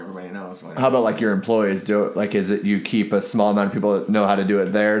make sure everybody knows what. How about like your employees do it? Like, is it you keep a small amount of people that know how to do it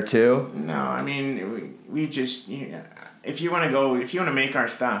there too? No, I mean we just if you want to make our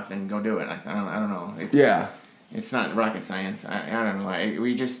stuff, then go do it. Like I don't know. It's not rocket science. I don't know. I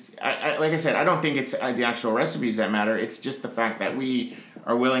like I said, I don't think it's the actual recipes that matter. It's just the fact that we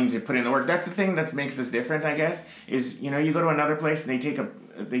are willing to put in the work. That's the thing that makes us different, I guess. Is, you know, you go to another place and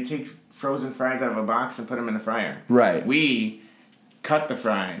they take frozen fries out of a box and put them in the fryer. Right. We cut the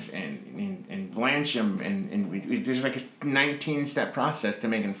fries and blanch them and there's like a 19-step process to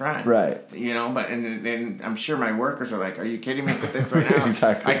making fries. Right. You know, but and then I'm sure my workers are like, are you kidding me with this right now?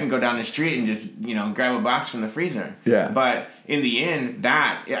 Exactly. I can go down the street and just, you know, grab a box from the freezer. Yeah. But in the end,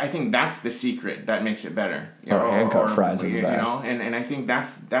 I think that's the secret that makes it better. You know, hand-cut fries are the best. You know, and I think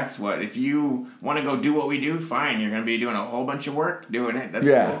that's what, if you want to go do what we do, fine. You're going to be doing a whole bunch of work doing it. That's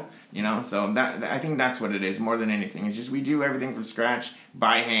cool. You know, so that I think that's what it is more than anything. It's just we do everything from scratch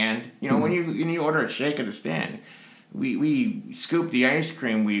by hand. You know, when you order a shake at the stand, we scoop the ice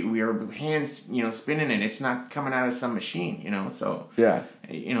cream. We are hands, you know, spinning it. It's not coming out of some machine. You know, so yeah.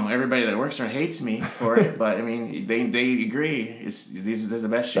 You know, everybody that works there hates me for it, but I mean, they agree. These are the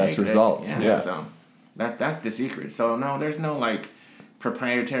best shakes. Best results. Yeah. So that's the secret. So no, there's no like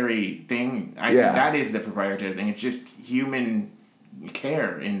proprietary thing. I think that is the proprietary thing. It's just human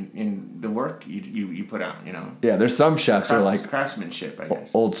care in the work you put out, you know. Yeah, there's some chefs who are like craftsmanship, I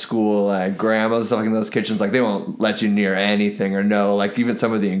guess. Old school grandmas like in those kitchens, like they won't let you near anything or know like even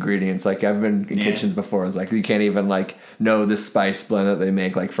some of the ingredients. Like I've been in kitchens before, it's like you can't even like know the spice blend that they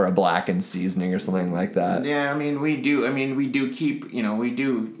make like for a blackened seasoning or something like that. Yeah, I mean we do keep, you know, we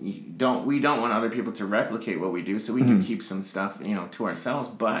don't want other people to replicate what we do, so we do keep some stuff, you know, to ourselves,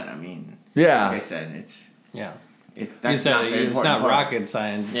 but I mean like I said, it's It's not rocket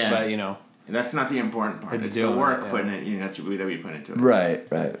science, but you know. That's not the important part. It's the work putting it, you know, that we put into it.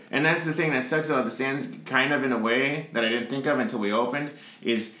 Right. And that's the thing that sucks about the stands, kind of in a way that I didn't think of until we opened,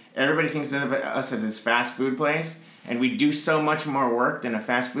 is everybody thinks of us as this fast food place, and we do so much more work than a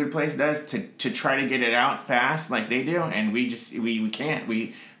fast food place does to try to get it out fast like they do, and we can't.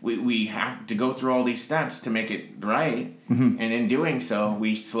 We have to go through all these steps to make it right, and in doing so,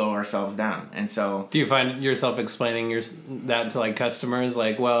 we slow ourselves down. And so, do you find yourself explaining that to like customers?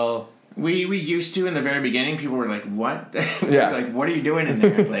 Like, well, we used to in the very beginning. People were like, "What? Like, what are you doing in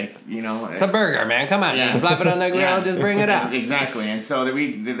there? Like, you know, it's a burger, man. Come on, just flap it on the grill, just bring it out." Exactly. And so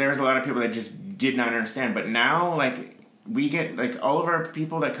there's a lot of people that just did not understand. But now, like, we get like all of our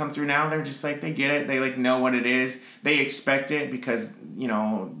people that come through now, they're just like, they get it. They like know what it is. They expect it because, you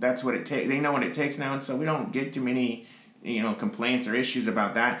know, that's what it takes. They know what it takes now, and so we don't get too many, you know, complaints or issues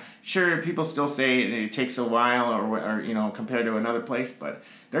about that. Sure, people still say it takes a while or you know, compared to another place, but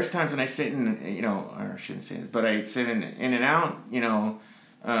there's times when I sit in, you know, or I shouldn't say this, but I sit in and out, you know,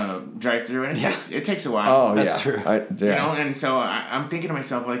 drive through, and it takes a while. Oh, That's true. You know, and so I'm thinking to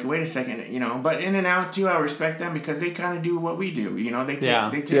myself, like, wait a second, you know, but In-N-Out too, I respect them because they kind of do what we do. You know, they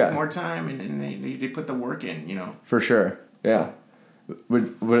take more time and they put the work in. You know, for sure. Yeah.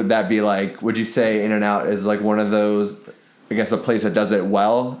 Would that be like? Would you say In-N-Out is like one of those? I guess a place that does it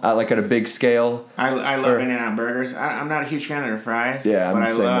well, at a big scale. I love In-N-Out burgers. I'm not a huge fan of their fries. Yeah, but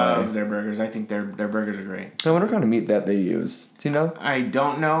I love their burgers. I think their burgers are great. I wonder what kind of meat that they use. Do you know? I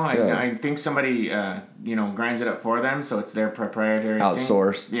don't know. I think somebody grinds it up for them, so it's their proprietary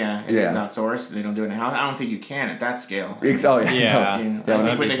outsourced. thing. Yeah, it is outsourced. They don't do it in house. I don't think you can at that scale. Oh yeah. Yeah. You know, I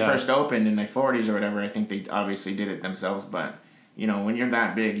think when they first opened in the 40s or whatever, I think they obviously did it themselves. But you know, when you're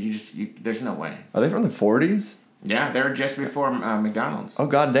that big, there's no way. Are they from the 40s? Yeah, they were just before McDonald's. Oh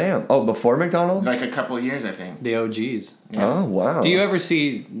goddamn! Oh, before McDonald's? Like a couple of years, I think. The OGs. Yeah. Oh wow! Do you ever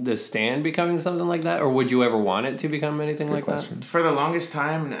see the stand becoming something like that, or would you ever want it to become anything like that? For the longest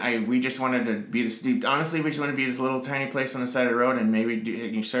time, we just wanted to be this. Honestly, we just wanted to be this little tiny place on the side of the road, and maybe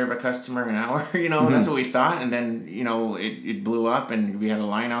you serve a customer an hour. You know, that's what we thought, and then it blew up, and we had a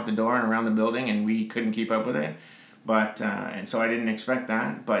line out the door and around the building, and we couldn't keep up with it. But and so I didn't expect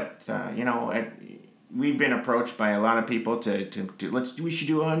that. But we've been approached by a lot of people to we should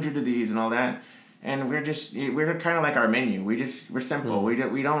do 100 of these and all that, and we're kind of like our menu. We're simple. We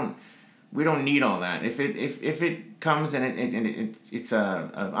don't need all that. If it comes and it's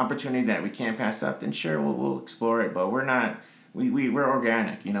a opportunity that we can't pass up, then sure we'll explore it. But we're not. We're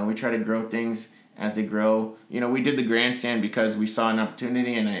organic. You know, we try to grow things as they grow. You know, we did the grandstand because we saw an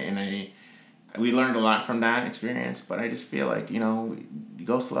opportunity, and we learned a lot from that experience. But I just feel like, you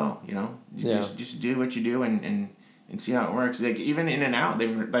go slow. Just do what you do and see how it works. Like even In-N-Out,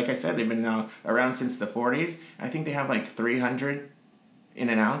 like I said, they've been now around since the 40s. I think they have like 300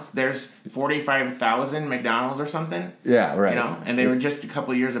 In-N-Outs. There's 45,000 McDonald's or something. Yeah, right. And they were just a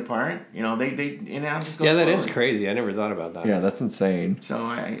couple years apart. They In-N-Out just goes Yeah, that slowly. is crazy. I never thought about that. Yeah, that's insane. So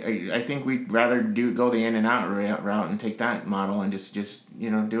I think we'd rather go the In-N-Out route and take that model and just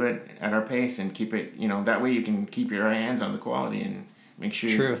do it at our pace and keep it, that way you can keep your hands on the quality and make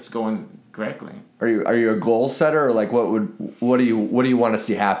sure it's going correctly. Are you a goal setter, or like what do you want to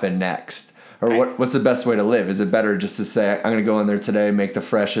see happen next? Or what's the best way to live? Is it better just to say, I'm going to go in there today, make the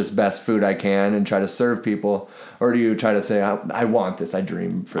freshest, best food I can, and try to serve people? Or do you try to say, I want this, I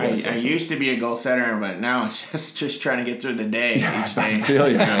dream for this? I used to be a goal setter, but now it's just trying to get through the day each day. I feel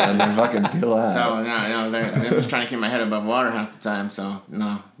you, man. I fucking feel that. So, no, they're just trying to keep my head above water half the time. So,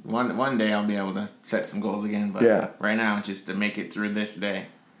 no, one day I'll be able to set some goals again. But right now, it's just to make it through this day.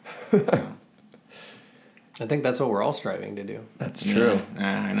 So. I think that's what we're all striving to do. That's true.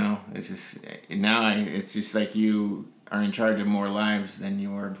 Yeah, I know. It's just it's just like you are in charge of more lives than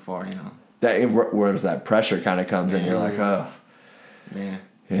you were before. Where that pressure kind of comes in, you're like, oh,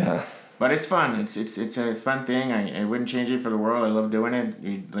 yeah. But it's fun. It's a fun thing. I wouldn't change it for the world. I love doing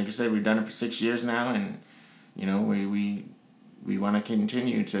it. Like I said, we've done it for 6 years now, and we want to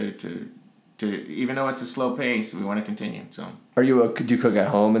continue to even though it's a slow pace, we want to continue. So. Do you cook at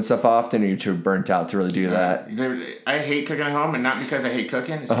home and stuff often, or are you too burnt out to really do that? I hate cooking at home, and not because I hate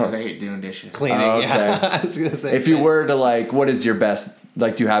cooking, it's because I hate doing dishes. Cleaning, yeah. I was gonna say. If you were to what is your best?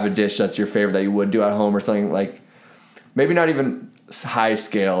 Like, do you have a dish that's your favorite that you would do at home, or something like, maybe not even high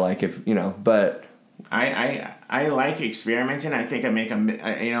scale, like but. I like experimenting. I think I make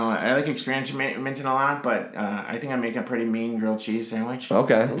I like experimenting a lot, but I think I make a pretty mean grilled cheese sandwich.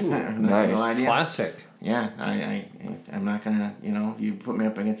 Okay. Ooh, nice. Classic. Yeah, I'm not gonna, you put me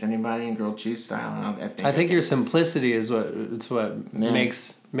up against anybody in grilled cheese style. And I think your simplicity is what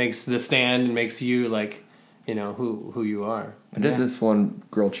makes the stand and makes you who you are. I did this one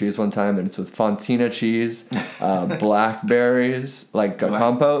grilled cheese one time, and it's with fontina cheese, blackberries, a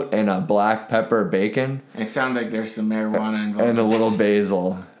compote, and black pepper bacon. It sounds like there's some marijuana involved. And a little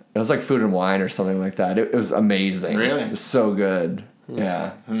basil. It was like Food and Wine or something like that. It was amazing. Really? It was so good.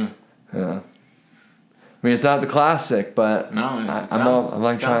 Yeah. Yeah. I mean, it's not the classic, but I'm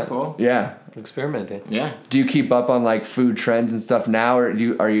trying. Cool. Yeah. Experimenting. Yeah. Do you keep up on food trends and stuff now, or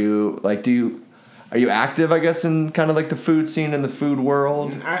are you active, I guess, in kind of the food scene and the food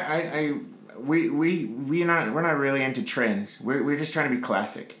world? We're not really into trends. We're just trying to be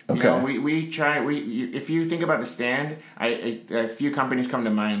classic. Okay. If you think about the stand, a few companies come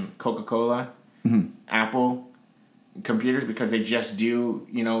to mind: Coca-Cola, Apple, computers, because they just do,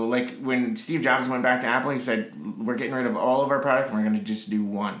 like when Steve Jobs went back to Apple, he said, we're getting rid of all of our product and we're going to just do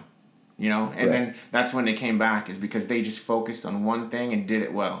one. And then that's when they came back, is because they just focused on one thing and did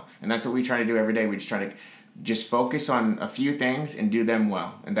it well. And that's what we try to do every day. We just try to just focus on a few things and do them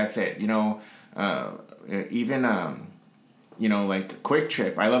well. And that's it. like Quick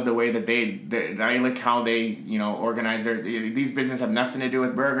Trip. I love the way that I like how they, organize these businesses have nothing to do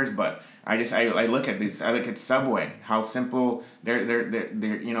with burgers, but I look at this. I look at Subway. How simple they're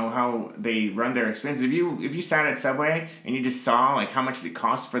how they run their expenses. If you sat at Subway and you just saw like how much it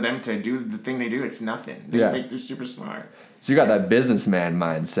costs for them to do the thing they do, it's nothing. They're super smart. So you got that businessman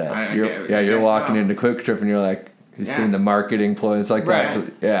mindset. You're walking into Quick Trip and you're like, you've seen the marketing points like that. So,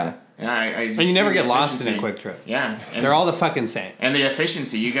 Yeah, I just and you never get lost in a Quick Trip. Yeah. They're all the fucking same. And the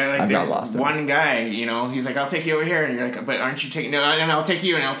efficiency. You got like this one guy, he's like, I'll take you over here. And you're like, but aren't you taking... No, and I'll take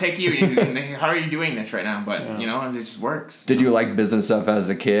you, and I'll take you. And how are you doing this right now? But, it just works. Did you like business stuff as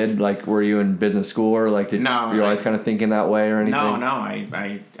a kid? Like, were you in business school or like, were you always kind of thinking that way or anything? No.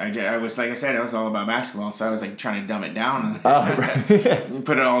 I was, like I said, I was all about basketball. So I was like trying to dumb it down and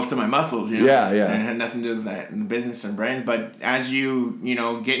put it all to my muscles, Yeah. And it had nothing to do with that in business and brains. But as you,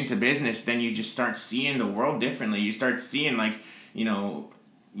 get into business, then you just start seeing the world differently. You start seeing like, you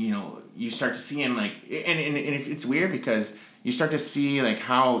start to see and like, and it's weird because you start to see like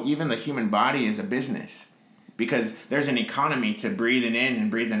how even the human body is a business. Because there's an economy to breathing in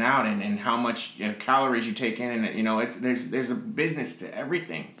and breathing out, and how much calories you take in, and there's a business to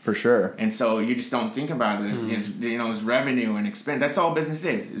everything. For sure. And so you just don't think about it as as revenue and expense. That's all business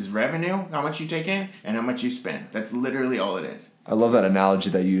is revenue, how much you take in, and how much you spend. That's literally all it is. I love that analogy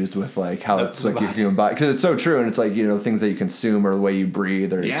that you used with like how it's like your human body, because it's so true, and it's like things that you consume or the way you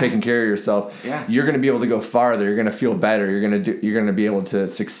breathe or taking care of yourself. Yeah. You're going to be able to go farther. You're going to feel better. You're going to be able to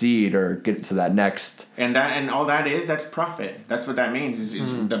succeed or get to that next. And all that's profit. That's what that means.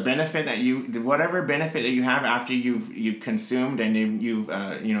 Is the benefit that whatever benefit that you have after you've consumed and you've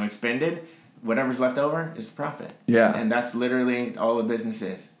expended, whatever's left over is profit. Yeah. And that's literally all the business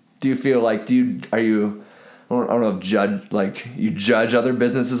is. Do you feel like I don't know if you judge other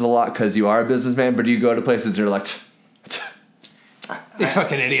businesses a lot because you are a businessman, but do you go to places and you're like, these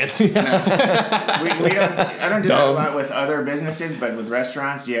fucking idiots. I don't do that a lot with other businesses, but with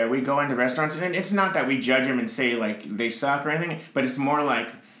restaurants, we go into restaurants, and it's not that we judge them and say like they suck or anything, but it's more like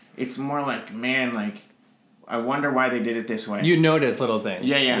man, like I wonder why they did it this way. You notice little things.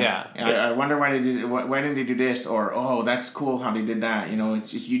 Yeah. I wonder why they did it. Why didn't they do this? Or that's cool how they did that.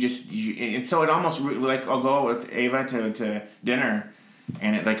 It's just and so it almost like I'll go with Ava to dinner,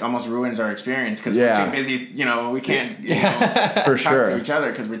 and it like almost ruins our experience because we're too busy. We can't for talk to each other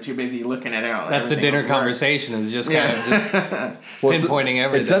because we're too busy looking at it. That's the dinner conversation is just kind of just pinpointing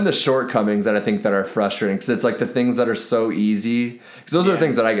everything. It's then the shortcomings that I think that are frustrating because it's like the things that are so easy. Because those are the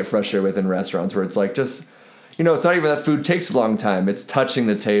things that I get frustrated with in restaurants where it's like just. It's not even that food takes a long time. It's touching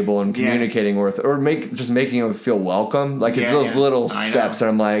the table and communicating with, or making them feel welcome. Like it's those little steps, and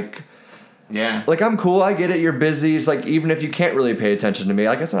I'm like, like I'm cool. I get it. You're busy. It's like even if you can't really pay attention to me,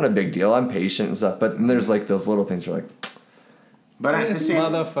 like it's not a big deal. I'm patient and stuff. But then there's like those little things. You're like, but at the same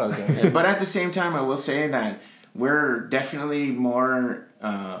motherfucker. But at the same time, I will say that we're definitely more,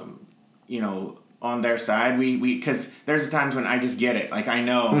 on their side, we because there's times when I just get it, like I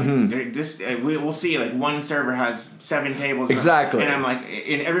know we'll see like one server has 7 tables exactly, and I'm like,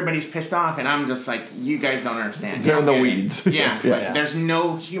 and everybody's pissed off, and I'm just like, you guys don't understand. They're in the weeds. There's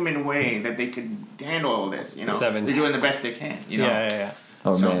no human way that they could handle all this. 7 they're doing the best they can. Yeah.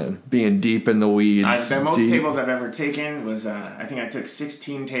 Oh man, being deep in the weeds. The most tables I've ever taken was I think I took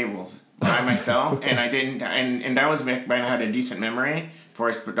 16 tables by myself, and I didn't, and that was back when I had a decent memory. Before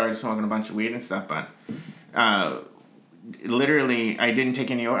I started smoking a bunch of weed and stuff, but literally I didn't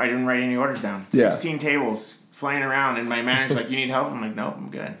write any orders down. 16 tables flying around, and my manager's like, "You need help?" I'm like, "Nope, I'm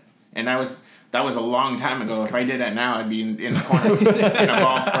good." And that was a long time ago. If I did that now, I'd be in the corner in a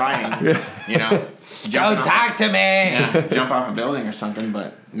ball crying. Don't talk to me. Jump off a building or something.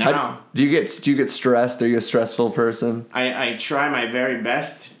 But now, do you get stressed? Are you a stressful person? I try my very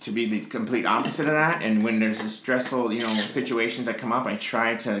best to be the complete opposite of that. And when there's a stressful situations that come up, I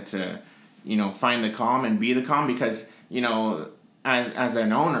try to find the calm and be the calm because as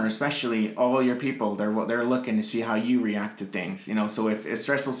an owner, especially, all your people, they're looking to see how you react to things. So if a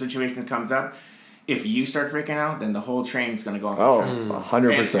stressful situation comes up, if you start freaking out, then the whole train's gonna go off the tracks.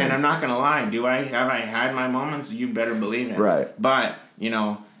 100%. And I'm not gonna lie. Have I had my moments? You better believe it. Right. But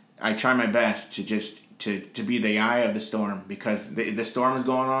I try my best to just to be the eye of the storm because the storm is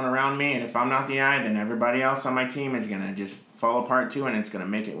going on around me, and if I'm not the eye, then everybody else on my team is gonna just fall apart too, and it's gonna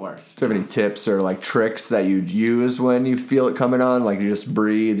make it worse. Do you have any tips or like tricks that you'd use when you feel it coming on? Like you just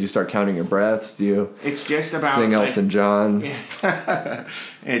breathe, you start counting your breaths. Do you? It's just about sing Elton John.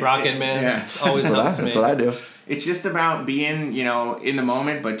 Rocket Man. Yeah. Always helps me. That's what I do. It's just about being in the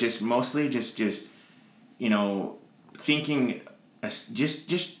moment, but just mostly just thinking. Just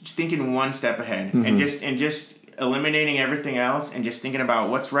thinking one step ahead, and eliminating everything else and just thinking about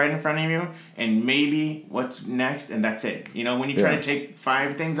what's right in front of you and maybe what's next, and that's it. You know, when you try to take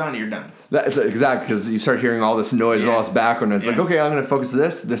 5 things on, you're done. That's exactly, because you start hearing all this noise and all this background, and it's like, okay, I'm going to focus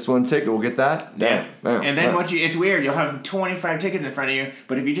this one ticket, we'll get that. Yeah. And then it's weird, you'll have 25 tickets in front of you,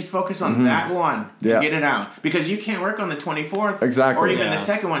 but if you just focus on that one, get it out. Because you can't work on the 24th or even the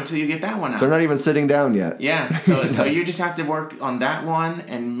second one until you get that one out. They're not even sitting down yet. Yeah, so you just have to work on that one,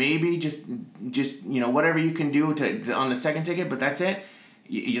 and maybe just whatever you can do to on the second ticket, but that's it.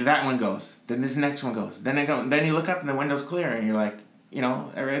 That one goes. Then this next one goes. Then you look up and the window's clear, and you're like,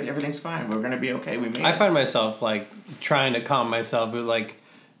 everything's fine. We're gonna be okay. We made it. I find myself like trying to calm myself with like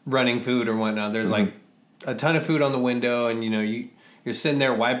running food or whatnot. There's like a ton of food on the window, and you're sitting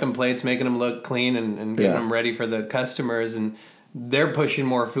there wiping plates, making them look clean, and getting them ready for the customers, and they're pushing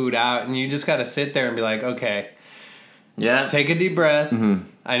more food out, and you just got to sit there and be like, okay. Yeah. Take a deep breath.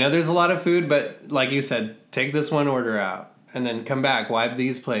 I know there's a lot of food, but like you said, take this one order out and then come back, wipe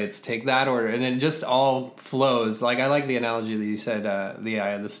these plates, take that order, and it just all flows. Like I like the analogy that you said, the eye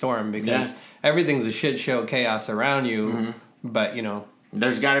of the storm, because everything's a shit show, chaos around you. But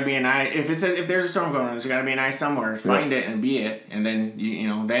there's got to be an eye. If there's a storm going on, there's got to be an eye somewhere. Find it and be it, and then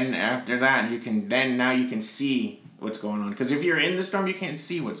then after that you can see what's going on. Because if you're in the storm, you can't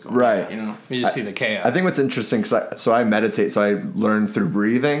see what's going on. You just see the chaos. I think what's interesting, so I meditate, so I learn through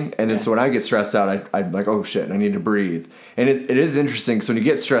breathing, and then so when I get stressed out, I'm like, oh shit, I need to breathe. And it is interesting, because when you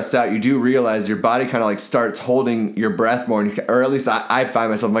get stressed out, you do realize your body kind of like starts holding your breath more, or at least I find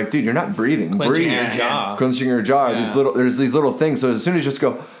myself, I'm like, dude, you're not breathing. Clenching your jaw. Clenching your jaw. Yeah. There's these little things, so as soon as you just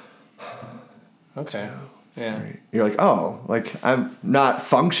go, okay. Yeah. You're like, oh, like I'm not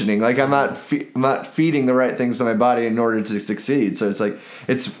functioning, like I'm not feeding the right things to my body in order to succeed. So it's like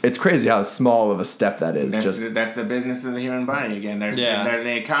it's crazy how small of a step that is. That's the business of the human body again. There's an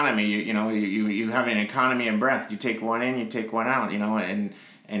economy. You have an economy of breath. You take one in, you take one out. And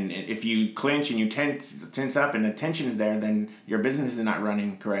if you clinch and you tense up and the tension's there, then your business is not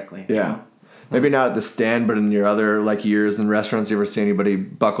running correctly. Yeah. Maybe not at the stand, but in your other like years in restaurants, you ever see anybody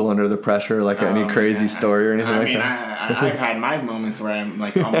buckle under the pressure, like any crazy story or anything like that? I've had my moments where I'm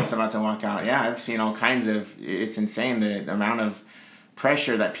like almost about to walk out. Yeah, I've seen all kinds of. It's insane the amount of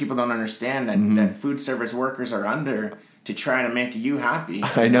pressure that people don't understand that food service workers are under to try to make you happy.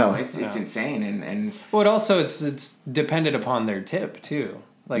 I know. It's insane and. Well, it's dependent upon their tip too.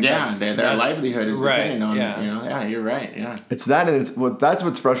 Like their livelihood is depending on you're right. Yeah, it's that, and that's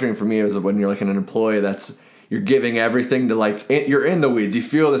what's frustrating for me is when you're like an employee you're giving everything to like you're in the weeds, you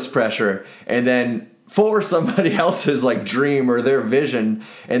feel this pressure, and then for somebody else's like dream or their vision,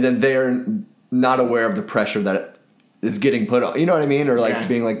 and then they're not aware of the pressure that is getting put on. You know what I mean? Or like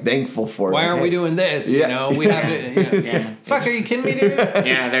being like thankful for it. Why aren't we doing this? We have to. Fuck, are you kidding me, dude?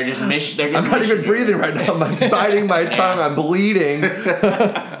 Yeah, they're just. I'm not even breathing right now. I'm biting my tongue. I'm bleeding.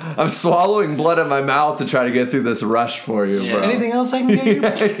 I'm swallowing blood in my mouth to try to get through this rush for you, bro. Anything else I can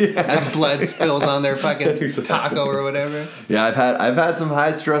get you? As blood spills on their fucking taco or whatever. Yeah, I've had some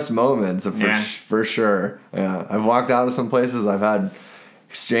high stress moments for sure. Yeah, I've walked out of some places. I've had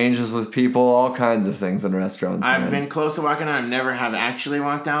exchanges with people, all kinds of things in restaurants. I've been close to walking out. I never have actually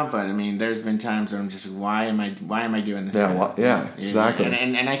walked out, but I mean, there's been times where I'm just, why am I doing this? Exactly.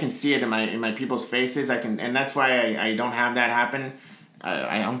 And I can see it in my people's faces. And that's why I don't have that happen.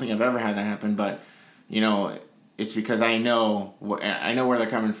 I don't think I've ever had that happen, but it's because I know where they're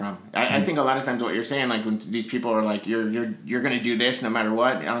coming from. I think a lot of times what you're saying, like when these people are like, you're gonna do this no matter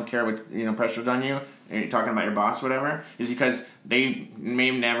what. I don't care what pressure's on you. And you're talking about your boss, whatever, is because they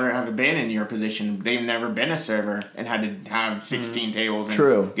may never have been in your position. They've never been a server and had to have 16 tables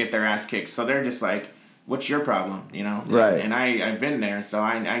and get their ass kicked. So they're just like, what's your problem? Right. And I've been there, so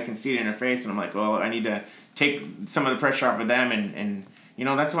I can see it in their face, and I'm like, well, I need to take some of the pressure off of them, and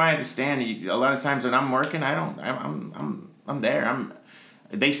that's why I understand. A lot of times when I'm working, I'm there.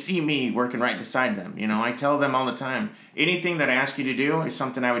 They see me working right beside them. I tell them all the time, anything that I ask you to do is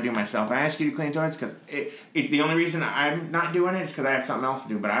something I would do myself. I ask you to clean toilets because the only reason I'm not doing it is because I have something else to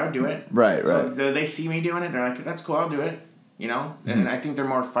do, but I would do it. Right. So they see me doing it, they're like, that's cool, I'll do it. And I think they're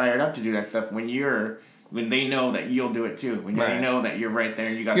more fired up to do that stuff when they know that you'll do it too. When they know that you're right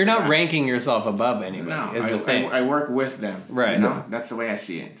there, you're not ranking yourself above anybody. No, I work with them. Right. That's the way I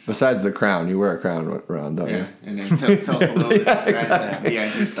see it. So. Besides the crown, you wear a crown around, don't you? And then tilt a little bit.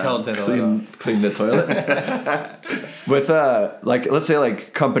 Tilt it a little. Clean the toilet. With let's say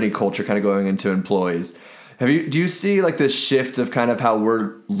like company culture kind of going into employees. Do you see like this shift of kind of how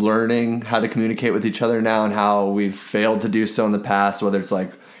we're learning how to communicate with each other now and how we've failed to do so in the past, whether it's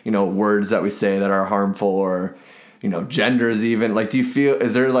like words that we say that are harmful or genders even, like, do you feel,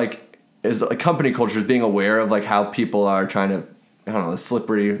 is there like is like company culture is being aware of like how people are trying to, I don't know, the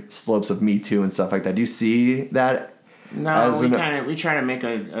slippery slopes of Me Too and stuff like that. Do you see that? No, we try to make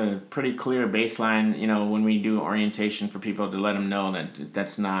a pretty clear baseline, when we do orientation for people to let them know that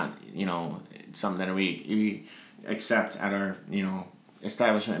that's not, something that we accept at our,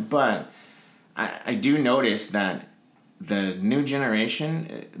 establishment. But I do notice that the new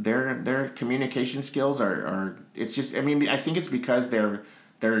generation, their communication skills are it's just, I think it's because they're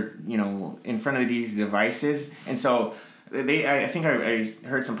in front of these devices, and so I think I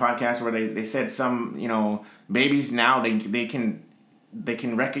heard some podcasts where they said some babies now they can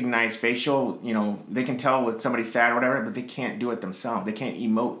recognize facial, they can tell when somebody's sad or whatever, but they can't do it themselves. They can't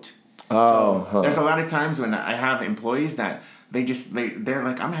emote. There's a lot of times when I have employees that they're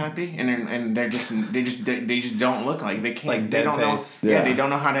like, I'm happy, and they just don't look like they can't. Like they don't face. know. Yeah, they don't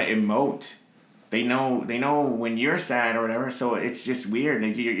know how to emote. They know when you're sad or whatever. So it's just weird.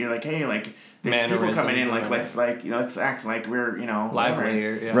 Like you're like, hey, like there's people coming in like let's act like we're lively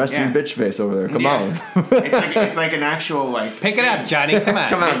here. Yeah. Resting bitch face over there. Come on. it's like an actual like. Pick it up, Johnny. Come on.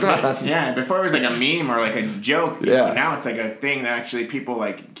 Come on. Yeah, before it was like a meme or like a joke. Yeah. Now it's like a thing that actually people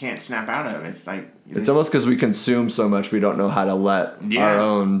like can't snap out of. It's like. It's almost because we consume so much, we don't know how to let our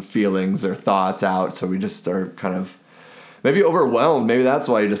own feelings or thoughts out. So we just are kind of maybe overwhelmed. Maybe that's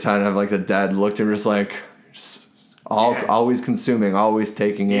why you just kind of have like the dead look to just like always consuming, always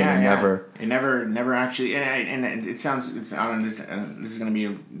taking in, and never actually. And it sounds this is gonna be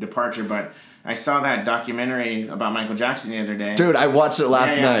a departure, but I saw that documentary about Michael Jackson the other day. Dude, I watched it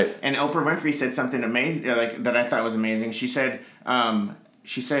last night. And Oprah Winfrey said something amazing, like that I thought was amazing. She said.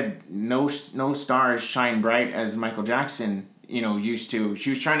 No stars shine bright as Michael Jackson, used to.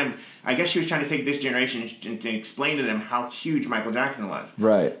 She was trying to take this generation and explain to them how huge Michael Jackson was.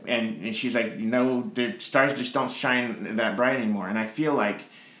 Right. And she's like, the stars just don't shine that bright anymore. And I feel like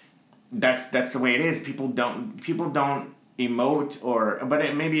that's the way it is. People don't emote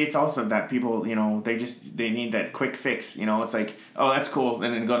but maybe it's also that people, they need that quick fix. It's like, oh, that's cool,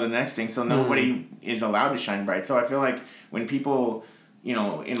 and then go to the next thing. So nobody is allowed to shine bright. So I feel like when people,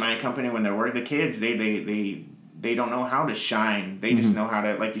 in my company, when they're working, the kids, they don't know how to shine. They just know how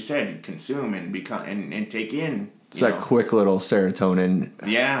to, like you said, consume and become and take in. It's that quick little serotonin.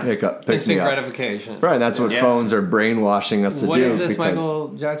 Yeah. Instant gratification. Right, that's what phones are brainwashing us to do. What is this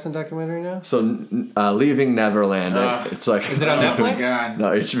Michael Jackson documentary now? So, Leaving Neverland. It's like. Is it on Netflix? God.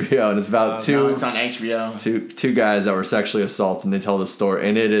 No, HBO, and it's about No, it's on HBO. Two guys that were sexually assaulted, and they tell the story,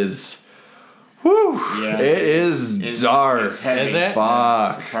 and it is. Whew! Yeah, it is dark. It's heavy. Is it?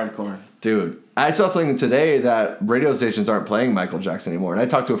 Fuck. It's hardcore. Dude, I saw something today that radio stations aren't playing Michael Jackson anymore. And I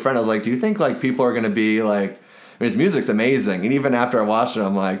talked to a friend. I was like, do you think like people are going to be like, his music's amazing. And even after I watched it,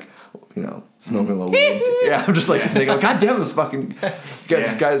 I'm like, smoking a little weed. Yeah, I'm just like singing. God damn, this fucking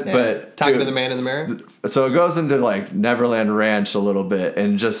guys. Yeah. But talking to the man in the mirror. So it goes into like Neverland Ranch a little bit,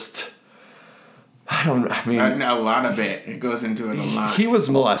 and just a lot of it goes into it a lot. He was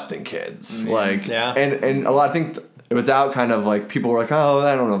molesting kids, Yeah. and a lot. I think it was out kind of like people were like, oh,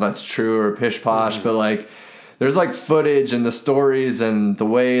 I don't know if that's true or pish posh, but like there's like footage and the stories and the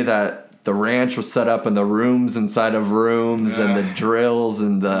way that the ranch was set up and the rooms inside of rooms and the drills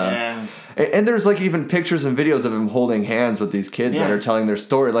and and there's like even pictures and videos of him holding hands with these kids that are telling their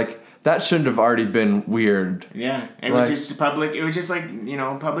story. Like that shouldn't have already been weird. Yeah, it was just public. It was just like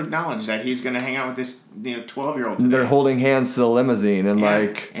public knowledge that he's gonna hang out with this 12-year-old. They're holding hands to the limousine and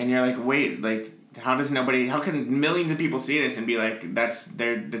and you're like, wait, like how can millions of people see this and be like, that's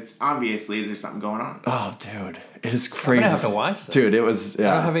obviously there's something going on. Oh, dude, it is crazy. I'm gonna have to watch this. Dude, it was.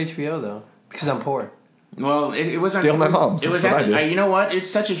 Yeah. I don't have HBO though because I'm poor. Well, it was steal my mom's. It was you know what?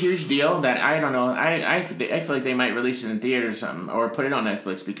 It's such a huge deal that I don't know. I feel like they might release it in theaters or something, or put it on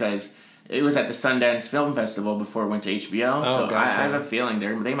Netflix because it was at the Sundance Film Festival before it went to HBO. Oh, so gotcha. I have a feeling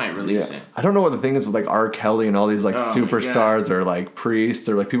they might release it. I don't know what the thing is with like R. Kelly and all these like superstars or like priests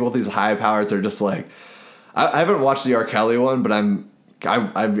or like people with these high powers. They're just like, I haven't watched the R. Kelly one, but I'm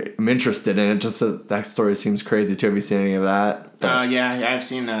interested in it. Just that story seems crazy too. Have you seen any of that? Yeah, I've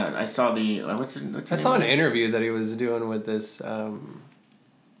seen. I saw the I saw an interview that he was doing with this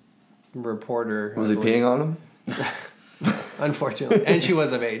reporter. Was he peeing on him? Unfortunately, and she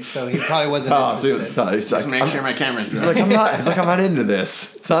was of age, so he probably wasn't interested. Just make sure my camera's dry. He's like, I'm not into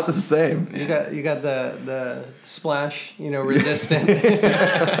this. It's not the same. You got the splash, resistant.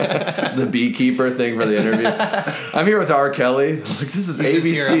 It's the beekeeper thing for the interview. I'm here with R. Kelly. Like, this is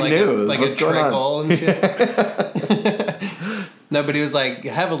ABC News. What's going on? And shit. No, but he was like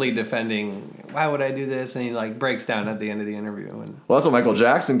heavily defending. Why would I do this? And he like breaks down at the end of the interview. And well, that's what Michael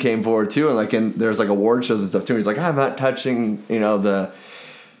Jackson came forward too, and like there's like award shows and stuff too. And he's like, I'm not touching, the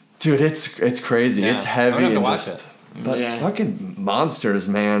Dude, it's crazy. Yeah. It's heavy and just fucking monsters,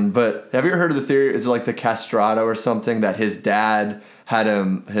 man. But have you ever heard of the theory? Is it like the castrato or something that his dad had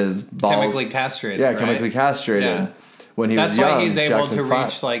his balls chemically castrated? Yeah, chemically castrated. Yeah. When he was young. That's why he's able to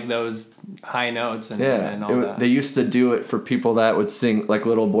reach like those high notes and all that. They used to do it for people that would sing, like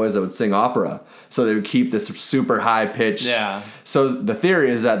little boys that would sing opera. So they would keep this super high pitch. Yeah. So the theory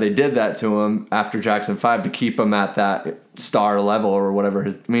is that they did that to him after Jackson 5 to keep him at that star level or whatever.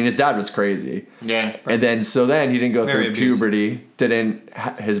 His dad was crazy. Yeah. And then he didn't go through puberty.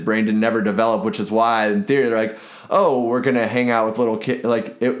 His brain never develop, which is why in theory they're like, oh, we're gonna hang out with little kids.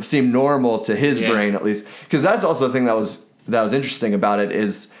 Like it seemed normal to his brain at least, because that's also the thing that was interesting about it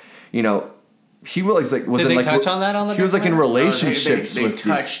is, he was like Did they touch on that on the? He was like in relationships they with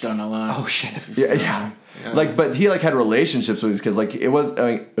touched on a lot. Oh shit. Yeah. Like, but he like had relationships with these kids. Like it was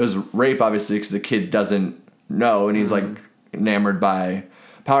rape obviously because the kid doesn't know and he's like enamored by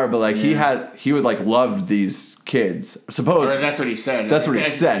power. But like he would like loved these kids. Suppose that's what he said. That's what he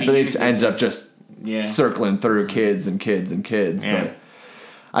said. But it ends up just circling through kids and kids and kids. Yeah. But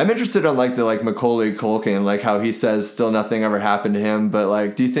I'm interested on like the Macaulay Culkin, like how he says still nothing ever happened to him, but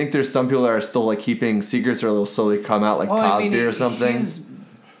like do you think there's some people that are still like keeping secrets or they'll slowly come out like Cosby or something?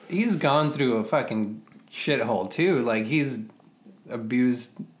 He's gone through a fucking shithole too. Like he's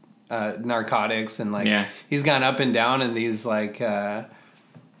abused narcotics and like he's gone up and down in these like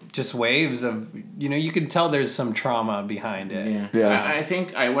just waves of you can tell there's some trauma behind it. Yeah. I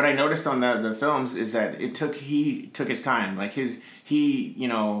think what I noticed on the films is that he took his time. Like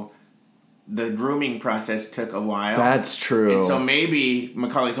the grooming process took a while. That's true. And so maybe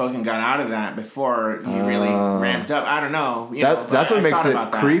Macaulay Culkin got out of that before he really ramped up. I don't know. That's what makes it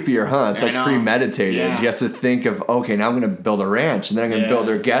creepier, huh? It's like premeditated. Yeah. You have to think of, okay, now I'm going to build a ranch, and then I'm going to build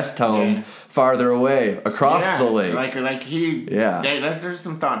their guest home farther away across the lake. There's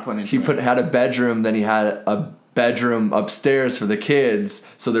some thought put into it. He had a bedroom, then he had a bedroom upstairs for the kids,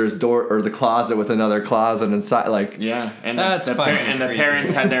 so there's the closet with another closet inside, and that's the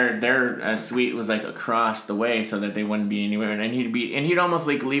parents had their suite was like across the way so that they wouldn't be anywhere, and he'd almost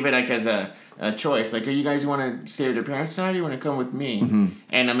like leave it like as a choice, like, oh, you guys want to stay with your parents tonight or you want to come with me?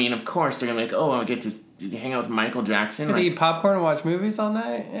 And I mean, of course they're gonna be like, oh, I get to hang out with Michael Jackson. Could eat popcorn and watch movies all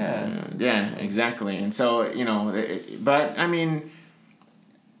night. Yeah, exactly. And so but I mean.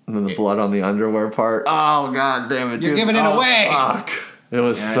 And then the blood on the underwear part. Oh, god damn it, dude. You're giving it away. Fuck. It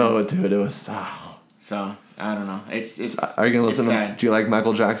was dude, it was so. So, I don't know. It's Are you going to listen to, do you like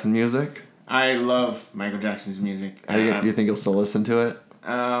Michael Jackson music? I love Michael Jackson's music. Do you think you'll still listen to it?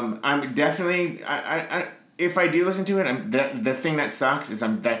 I'm definitely, if I do listen to it, the thing that sucks is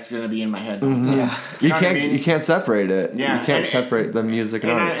that's going to be in my head the whole time. Yeah. You can't separate it. Yeah. You can't separate the music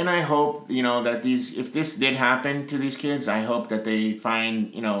and art. And I hope, that if this did happen to these kids, I hope that they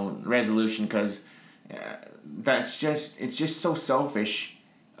find, resolution, because it's just so selfish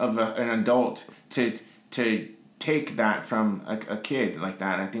of an adult to take that from a kid like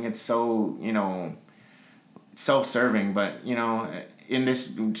that. I think it's so, self-serving, but, in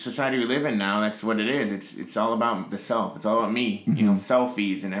this society we live in now, that's what it is. It's all about the self. It's all about me,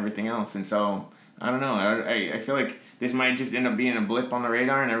 selfies and everything else. And so, I don't know. I feel like this might just end up being a blip on the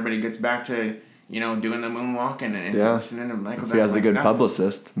radar and everybody gets back to, doing the moonwalk and listening to Michael Jackson. If he has a good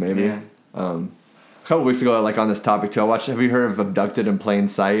publicist, maybe. Yeah. A couple weeks ago, like on this topic too, have you heard of Abducted in Plain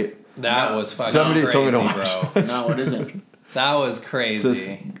Sight? That was fucking Somebody crazy, told me to watch. Bro. No, what is it? That was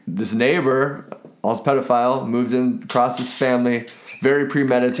crazy. This neighbor, also pedophile, moved in across his family, very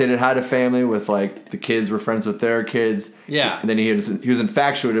premeditated, had a family with like the kids were friends with their kids. Yeah. And then he was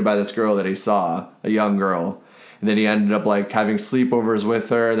infatuated by this girl that he saw, a young girl. And then he ended up like having sleepovers with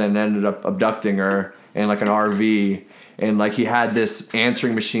her, then ended up abducting her in like an RV. And like he had this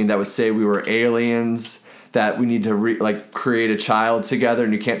answering machine that would say we were aliens, that we need to create a child together,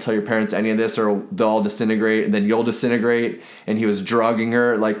 and you can't tell your parents any of this or they'll all disintegrate, and then you'll disintegrate. And he was drugging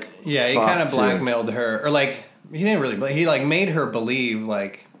her, he kind of blackmailed her, or like he didn't really, but he like made her believe,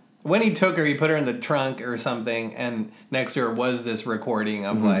 like when he took her, he put her in the trunk or something, and next to her was this recording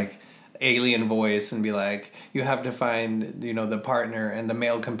of like alien voice, and be like, you have to find the partner and the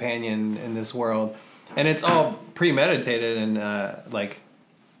male companion in this world, and it's all premeditated, and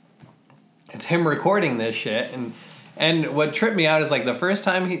it's him recording this shit. And what tripped me out is like the first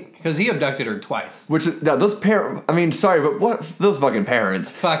time because he abducted her twice. Which those parents, I mean, sorry, but what those fucking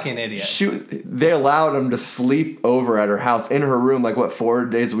parents? Fucking idiots. They allowed him to sleep over at her house in her room, 4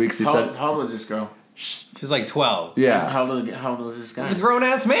 days a week. So how old was this girl? She was like 12. Yeah. How old was this guy? He's a grown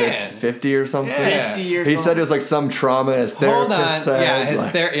ass man. 50 or something. Yeah. 50 years He old. said it was like some trauma. His therapist Hold on.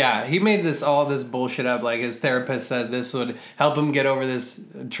 said. Yeah, he made all this bullshit up. Like his therapist said this would help him get over this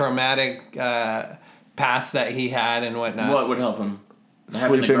traumatic past that he had and whatnot. What would help him? Having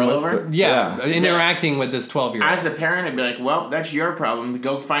Sleeping the girl with over? Yeah, interacting with this 12-year-old. As a parent, I'd be like, well, that's your problem.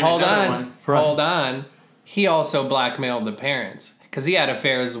 Go find Hold another on. one. Right. Hold on. He also blackmailed the parents because he had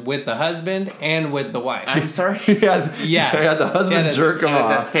affairs with the husband and with the wife. I'm sorry? He had the husband jerk him It was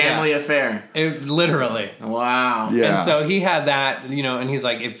a off. family affair. Literally. Wow. Yeah. And so he had that, and he's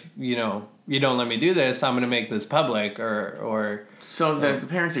like, if, you don't let me do this, I'm going to make this public or So the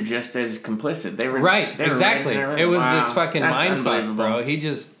parents are just as complicit. They were right, they were exactly. right. It was Wow. this fucking That's mind fuck, unbelievable. bro. He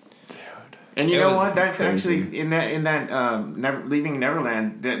just... And you It know was what? That's crazy. actually in that Leaving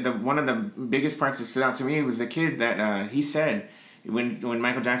Neverland. The one of the biggest parts that stood out to me was the kid that he said when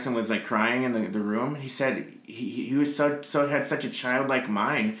Michael Jackson was like crying in the room. He said he was so had such a childlike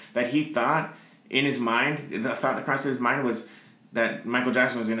mind that he thought in his mind, the thought that crossed his mind was that Michael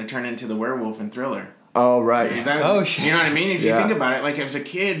Jackson was going to turn into the werewolf in Thriller. Oh, right. Oh, shit. You know what I mean? If you Yeah. think about it, like as a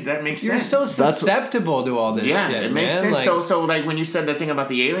kid, that makes You're sense. so susceptible to all this Yeah, shit, it makes man. sense. Like, So like when you said the thing about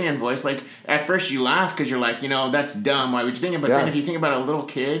the alien voice, like at first you laugh because you're like, that's dumb. Why would you think it? But then Yeah. if you think about a little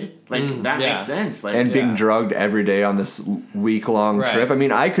kid, like that yeah. makes sense. Like And being Yeah. drugged every day on this week-long Right. trip. I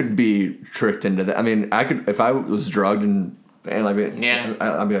mean, I could be tricked into that. I mean, I could if I was drugged and like, Yeah.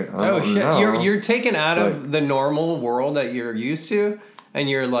 I'd be like, oh shit, no. you're taken out It's of the normal world that you're used to, and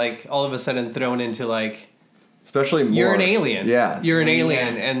you're like all of a sudden thrown into like Especially more. you're an alien. Yeah. You're an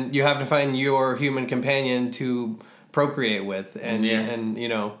alien, Yeah. and you have to find your human companion to procreate with, and Yeah. and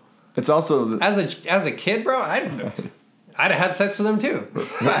It's also as a kid, bro, I'd have had sex with them too.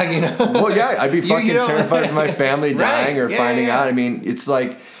 well, yeah, I'd be You- fucking you know- terrified of my family Right, dying or yeah, finding yeah. out. I mean, it's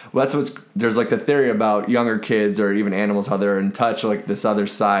like there's like the theory about younger kids or even animals how they're in touch with like this other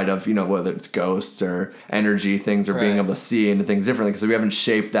side of whether it's ghosts or energy things or being Right. able to see into things differently because we haven't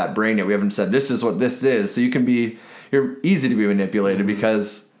shaped that brain yet. We haven't said this is what this is. So you're easy to be manipulated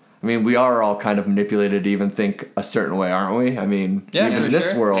because. I mean, we are all kind of manipulated to even think a certain way, aren't we? I mean, Yeah, even for in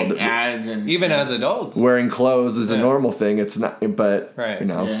this sure. world, like ads and Even as adults. wearing clothes is a Yeah. normal thing. It's not, but Right.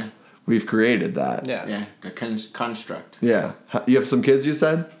 Yeah. we've created that. Yeah. the construct. Yeah. You have some kids, you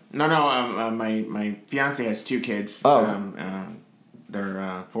said? No, my fiance has 2 kids. Oh.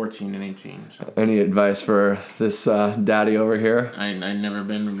 They're 14 and 18. So Any advice for this daddy over here? I've never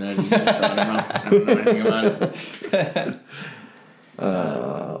been ready, so I don't know anything about it.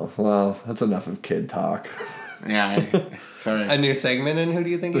 Well, that's enough of kid talk. Yeah, sorry. A new segment, and who do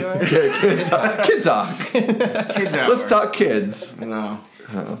you think you are? Kid talk. Kids out. Let's talk kids. No.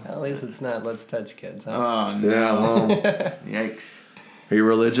 At least it's not let's touch kids, huh? Oh no. Yeah, well, Yikes. are you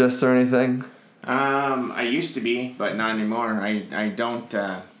religious or anything? I used to be, but not anymore. I don't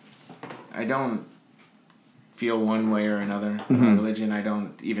feel one way or another about religion. I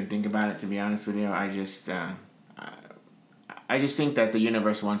don't even think about it, to be honest with you. I just think that the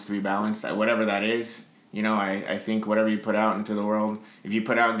universe wants to be balanced, whatever that is. I think whatever you put out into the world, if you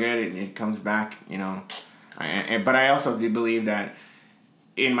put out good, it comes back. But I also do believe that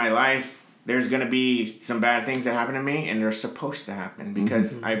in my life, there's going to be some bad things that happen to me, and they're supposed to happen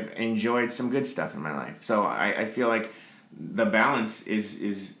because I've enjoyed some good stuff in my life. So I feel like the balance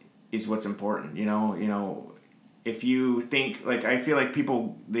is what's important. If you think, like, I feel like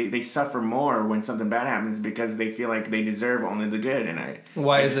people, they suffer more when something bad happens because they feel like they deserve only the good. And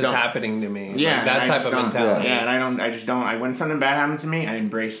Why I is just this don't- happening to me? Yeah, Like, that and I type just of don't- mentality. Yeah, and I just don't. When something bad happens to me, I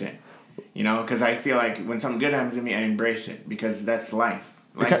embrace it. Because I feel like when something good happens to me, I embrace it because that's life.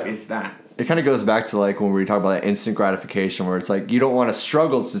 Life Okay. is that. It kind of goes back to like when we talk about that instant gratification where it's like you don't want to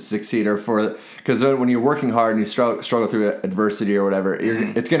struggle to succeed because when you're working hard and you struggle through adversity or whatever,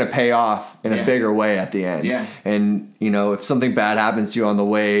 it's going to pay off in a bigger way at the end. Yeah. And, if something bad happens to you on the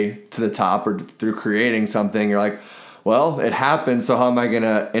way to the top or through creating something, you're like, well, it happened, so how am I going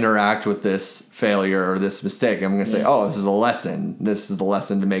to interact with this failure or this mistake? I'm going to say, oh, this is a lesson. This is a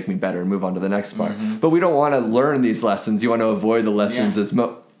lesson to make me better and move on to the next part. But we don't want to learn these lessons. You want to avoid the lessons as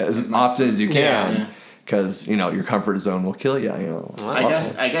often as you can because, your comfort zone will kill you. I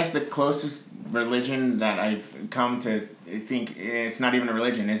guess the closest religion that I've come to think it's not even a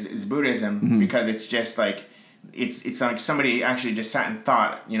religion is Buddhism because it's just like it's like somebody actually just sat and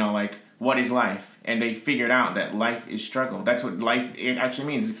thought, like, what is life? And they figured out that life is struggle. That's what life it actually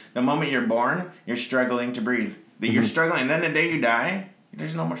means. The moment you're born, you're struggling to breathe. You're struggling, and then the day you die,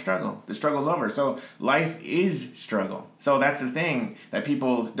 there's no more struggle. The struggle's over. So life is struggle. So that's the thing that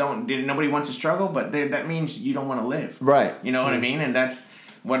people don't. Nobody wants to struggle, but that means you don't want to live. Right. You know what I mean? And that's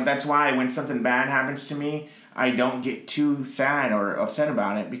That's why when something bad happens to me, I don't get too sad or upset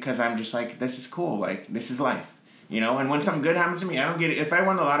about it, because I'm just like, this is cool. Like, this is life, you know. And when something good happens to me, I don't get it. If I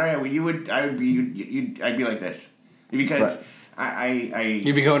won the lottery, I'd be like this, because. Right.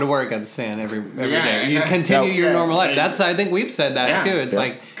 You'd be going to work at the stand every day. You continue your normal life. I think we've said that too. It's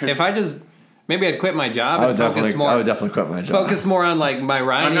like, if I just maybe I'd quit my job and focus more. I would definitely quit my job. Focus more on like my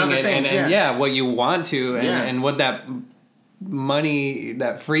writing and what you want to and what that money,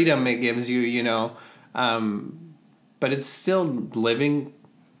 that freedom it gives you, you know. But it's still living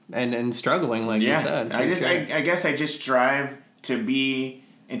and struggling, like you said. I guess I just strive to be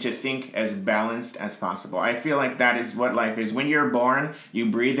and to think as balanced as possible. I feel like that is what life is. When you're born, you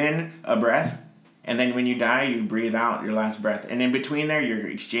breathe in a breath, and then when you die, you breathe out your last breath. And in between there, you're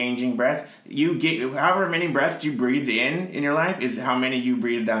exchanging breaths. You get however many breaths you breathed in your life is how many you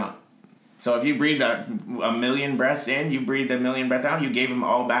breathed out. So if you breathed a million breaths in, you breathed a million breaths out, you gave them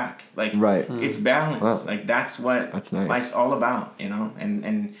all back. Like, it's balance. Wow. Like, that's what nice. Life's all about, you know?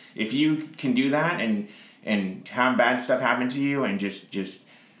 And if you can do that and have bad stuff happen to you and just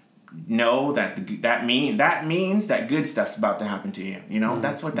know that means that good stuff's about to happen to you. You know,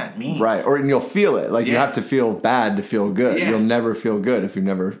 that's what that means. Right, and you'll feel it. Like you have to feel bad to feel good. Yeah. You'll never feel good if you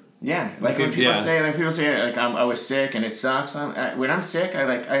never. Yeah, like when people say like I was sick and it sucks. When I'm sick,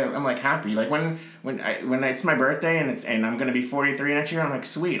 I'm like happy. Like when it's my birthday and I'm gonna be 43 next year, I'm like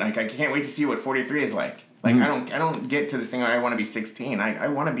sweet. Like I can't wait to see what 43 is like. Like I don't get to this thing where I want to be 16. I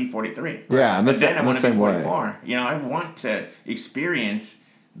want to be 43. Yeah, and then I want to be 44. Way. You know, I want to experience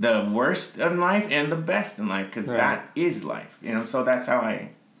the worst in life and the best in life, because that is life, you know. So that's how I.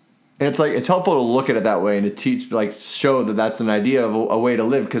 And it's like it's helpful to look at it that way and to teach, like, show that that's an idea of a way to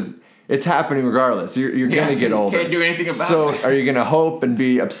live, because it's happening regardless. You're gonna get older. You can't do anything about it. So are you gonna hope and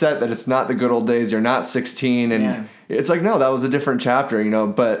be upset that it's not the good old days? You're not 16, and it's like, no, that was a different chapter, you know.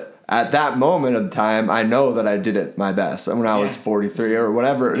 But at that moment of time, I know that I did it my best. And when I was 43 or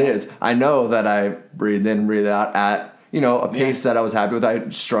whatever it is, I know that I breathed in, breathed out at, you know, a pace that I was happy with. I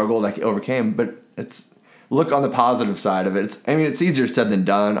struggled, I overcame, but look on the positive side of it. It's easier said than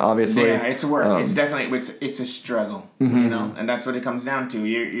done, obviously. Yeah, it's work. It's definitely it's a struggle, you know, and that's what it comes down to.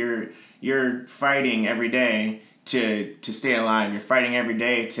 You're fighting every day to stay alive. You're fighting every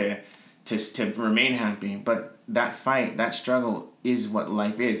day to remain happy. But that fight, that struggle, is what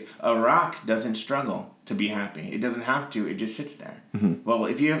life is. A rock doesn't struggle to be happy. It doesn't have to. It just sits there. Well,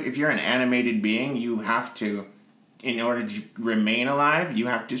 if you're an animated being, you have to. In order to remain alive, you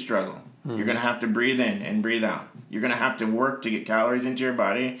have to struggle. You're going to have to breathe in and breathe out. You're going to have to work to get calories into your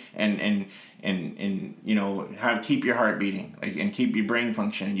body and you know, keep your heart beating, like, and keep your brain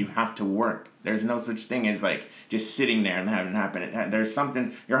functioning. You have to work. There's no such thing as like just sitting there and having it happen. There's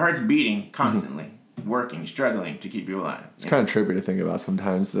something. Your heart's beating constantly. Working, struggling to keep you alive. It's kind of trippy to think about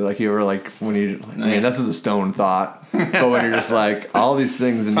sometimes. Like you were like, when you, I mean, this is a stone thought, but when you're just like, all these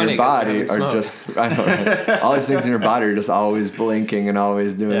things in your body are just, I know, right? All these things in your body are just always blinking and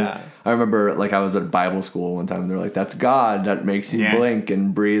always doing. Yeah. I remember, like, I was at Bible school one time and they're like, that's God that makes you blink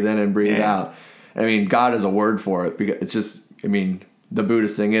and breathe in and breathe out. I mean, God is a word for it, because it's just, I mean, the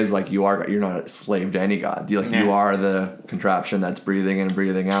Buddhist thing is like you're not a slave to any god. You are the contraption that's breathing in and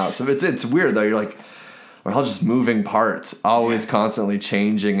breathing out. So it's weird though. You're like, we're all just moving parts, always constantly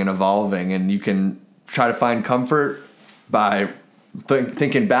changing and evolving, and you can try to find comfort by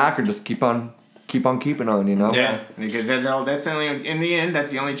thinking back, or just keep on keeping on. You know? Yeah, because that's only, in the end,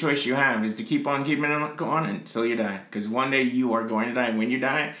 that's the only choice you have, is to keep on keeping on until you die. Because one day you are going to die, and when you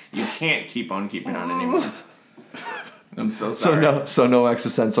die, you can't keep on keeping on anymore. I'm so sorry. So no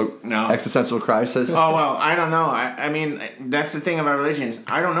existential crisis. Oh well, I don't know. I mean, that's the thing about religion.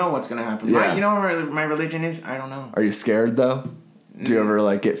 I don't know what's gonna happen. Yeah. You know what my religion is? I don't know. Are you scared though? Do you ever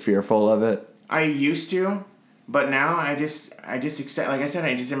like get fearful of it? I used to, but now I just accept. Like I said,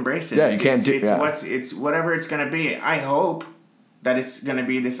 I just embrace it. Yeah, you can't do. It's whatever it's gonna be. I hope that it's gonna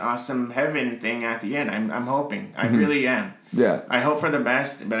be this awesome heaven thing at the end. I'm hoping. I really am. Yeah. I hope for the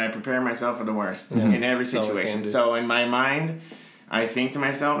best, but I prepare myself for the worst in every situation. So in my mind, I think to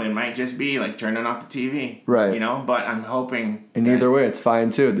myself, it might just be like turning off the TV. Right. You know, but I'm hoping. And either way, it's fine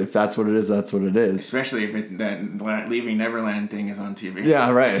too. If that's what it is, that's what it is. Especially if it's that Leaving Neverland thing is on TV. Yeah,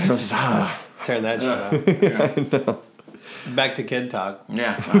 right. Turn that shit off. I know. Back to kid talk.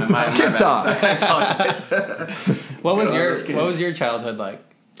 Yeah. Kid talk. I apologize. What was your childhood like?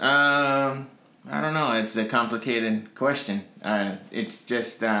 I don't know. It's a complicated question. It's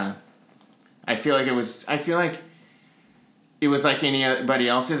just, I feel like it was like anybody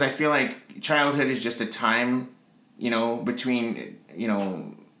else's. I feel like childhood is just a time, you know, between, you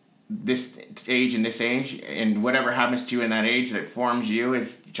know, this age and this age, and whatever happens to you in that age that forms you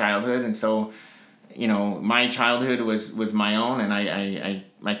is childhood. And so, you know, my childhood was my own, and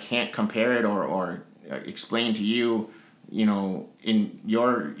I can't compare it or explain to you, you know, in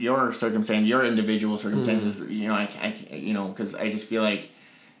your circumstance, your individual circumstances, you know, I you know, because I just feel like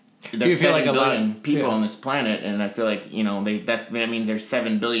there's 7 billion people on this planet, and I feel like, you know, that means there's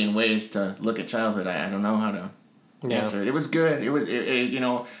 7 billion ways to look at childhood. I don't know how to answer it. It was good. It was you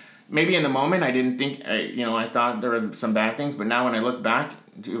know, maybe in the moment I didn't think, you know, I thought there were some bad things, but now when I look back,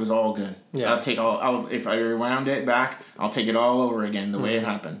 it was all good. Yeah. If I rewound it back, I'll take it all over again the way it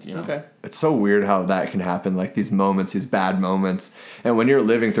happened, you know. Okay. It's so weird how that can happen, like these moments, these bad moments. And when you're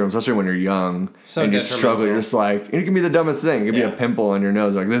living through them, especially when you're young and you struggle, you're just like, it can be the dumbest thing. It could be a pimple on your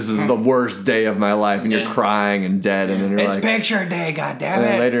nose. Like, this is the worst day of my life. And you're crying and dead. And then you're it's picture day, goddammit. And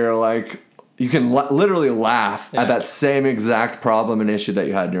then later you're like, you can literally laugh at that same exact problem and issue that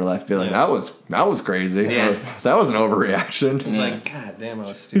you had in your life, feeling that was crazy. Yeah. That was an overreaction. It's like, God damn, I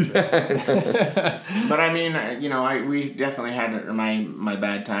was stupid. But I mean, you know, we definitely had my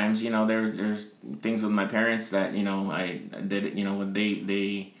bad times. You know, there's things with my parents that, you know, I did. You know,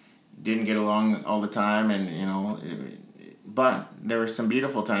 they didn't get along all the time, and you know, but there were some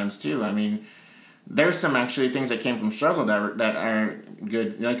beautiful times too. I mean, there's some actually things that came from struggle that are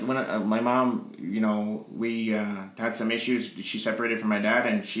good. Like when my mom, you know, we had some issues. She separated from my dad,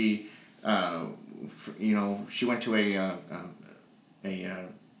 and she, you know, she went to a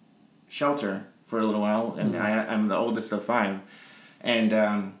shelter for a little while, and I'm the oldest of 5,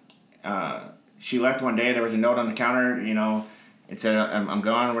 and she left one day. There was a note on the counter, you know. It said, I'm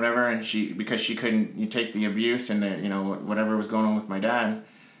gone or whatever, and because she couldn't take the abuse and the, you know, whatever was going on with my dad,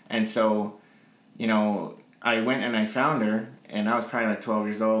 and so, you know, I went and I found her, and I was probably like 12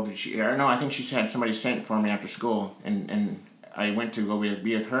 years old. I think she had somebody sent for me after school, and I went to go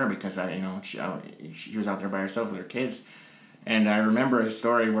be with her because she was out there by herself with her kids. And I remember a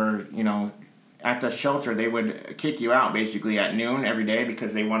story where, you know, at the shelter they would kick you out basically at noon every day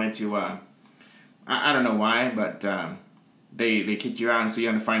because they wanted to, I don't know why, but they kicked you out, and so you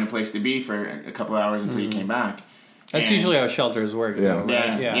had to find a place to be for a couple hours until you came back. That's usually how shelters work. Yeah. Though,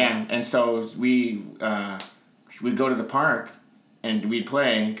 right? Yeah. And so we'd go to the park and we'd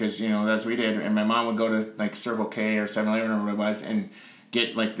play because, you know, that's what we did. And my mom would go to like Circle K or 7-Eleven or what it was and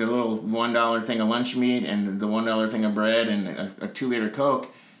get like the little $1 thing of lunch meat and the $1 thing of bread and a 2-liter Coke.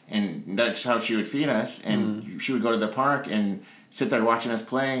 And that's how she would feed us. And she would go to the park and sit there watching us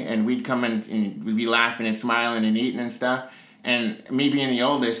play. And we'd come in and we'd be laughing and smiling and eating and stuff. And me being the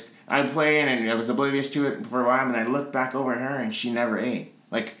oldest, I'd play and I was oblivious to it for a while, and I looked back over at her and she never ate.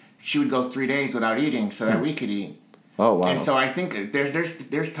 Like, she would go 3 days without eating so that we could eat. Oh, wow. And so I think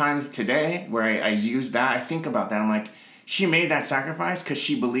there's times today where I use that. I think about that. I'm like, she made that sacrifice because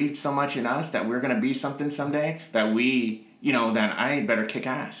she believed so much in us that we're going to be something someday that we, you know, that I better kick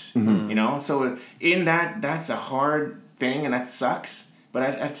ass. Mm-hmm. You know? So in that's a hard thing and that sucks. But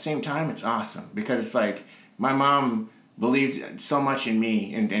at the same time, it's awesome because it's like my mom believed so much in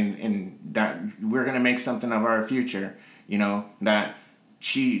me and that we're going to make something of our future, you know, that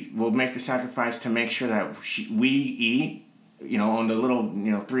she will make the sacrifice to make sure that we eat, you know, on the little,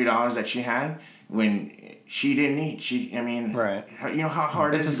 you know, $3 that she had when she didn't eat. Right. You know how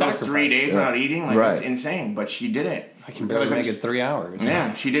hard it is to go 3 days without eating? Like, it's insane, but she did it. I can barely make it 3 hours.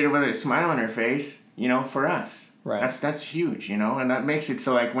 Yeah, she did it with a smile on her face, you know, for us. Right. That's huge, you know, and that makes it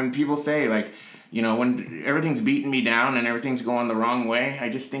so, like, when people say, like, you know, when everything's beating me down and everything's going the wrong way, I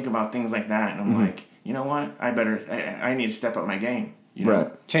just think about things like that, and I'm like, you know what? I need to step up my game. You know?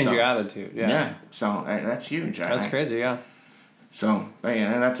 Right. Change your attitude. Yeah. Yeah. So that's huge. That's crazy. Yeah. So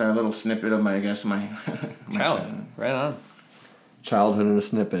yeah, that's a little snippet of my childhood. Right on. Childhood in a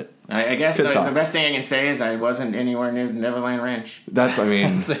snippet. I guess the best thing I can say is I wasn't anywhere near Neverland Ranch. That's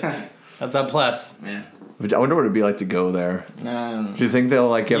that's a plus. Yeah. I wonder what it'd be like to go there. Do you think they'll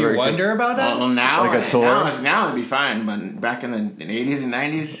like ever? You wonder about that? Well, now like a tour. Now it'd be fine, but back in the 80s and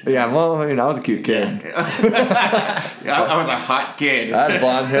 90s. Yeah, well, I mean, I was a cute kid. Yeah. I was a hot kid. I had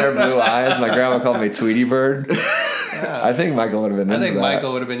blonde hair, blue eyes. My grandma called me Tweety Bird. Yeah. I think Michael would have been. I think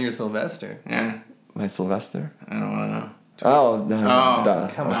Michael would have been your Sylvester. Yeah. My Sylvester. I don't want to know. Oh no!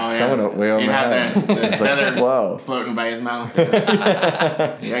 Come on! Coming way over You'd my have head. that feather whoa! Floating by his mouth.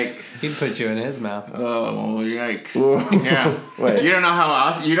 Yikes! He'd put you in his mouth. Oh, yikes! Whoa. Yeah. Wait. You don't know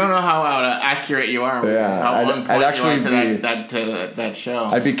how accurate you are. Yeah. How on point I'd actually you are to that show.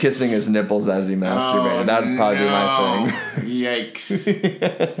 I'd be kissing his nipples as he masturbated. That'd probably be my thing.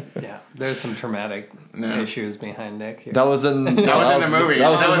 Yikes! Yeah, There's some traumatic issues behind Nick here. That was in the movie. That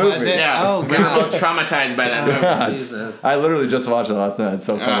was movie. Yeah. Oh, we were both traumatized by that movie. Jesus. I literally just watched it last night. It's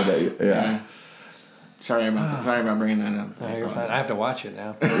so funny that yeah. Sorry about bringing that up. No, you're fine. I have to watch it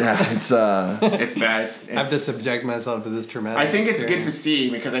now. Yeah, it's It's bad. I have to subject myself to this traumatic I think it's experience. good to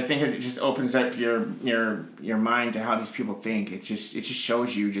see because I think it just opens up your mind to how these people think. It just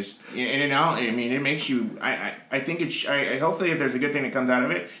shows you it makes you. I think I hopefully if there's a good thing that comes out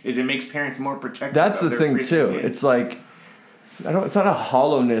of it is it makes parents more protective. that's of the their thing freaking too. kids. It's like it's not a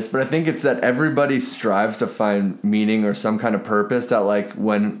hollowness, but I think it's that everybody strives to find meaning or some kind of purpose that like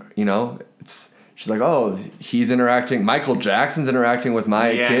when she's like, oh, Michael Jackson's interacting with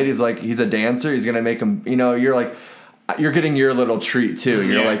my kid. He's like, he's a dancer. He's going to make him, you're like, you're getting your little treat too.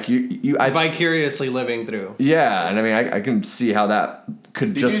 You're like, I vicariously living through. Yeah. And I mean, I can see how that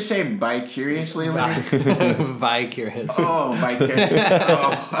could Did you say bi-curiously living? Vicarious. Oh, vicarious.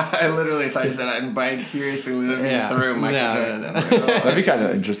 I literally thought you said I'm bi-curiously living through Michael Jackson. No. That'd be kind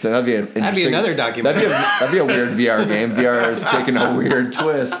of interesting. That'd be another documentary. That'd be a weird VR game. VR is taking a weird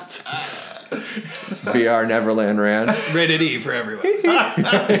twist. VR Neverland Ranch. Rated E for everyone.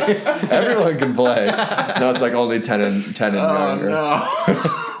 Everyone can play. No, it's like only 10 and younger. No.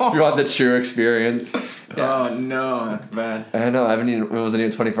 If you want the true experience. Yeah. Oh no, that's bad. I know. It wasn't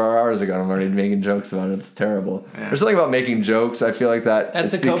even 24 hours ago. I'm already making jokes about it. It's terrible. Yeah. There's something about making jokes. I feel like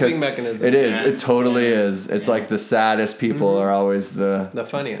that's a coping mechanism. It is. Yeah. It totally is. It's like the saddest people are always the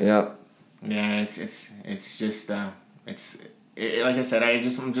funniest. Yeah. Yeah, it's just like I said,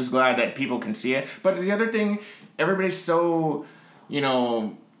 I'm just glad that people can see it. But the other thing, everybody's so,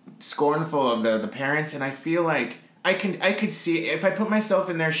 scornful of the parents, and I feel like I could see if I put myself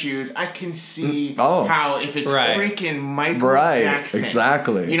in their shoes, I can see how if it's freaking Michael Jackson,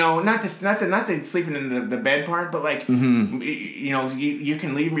 exactly. Not the sleeping in the bed part, but like you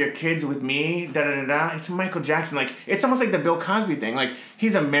can leave your kids with me. Da da da da. It's Michael Jackson. Like it's almost like the Bill Cosby thing. Like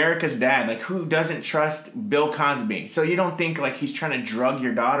he's America's dad. Like who doesn't trust Bill Cosby? So you don't think like he's trying to drug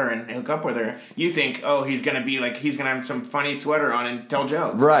your daughter and hook up with her. You think he's gonna have some funny sweater on and tell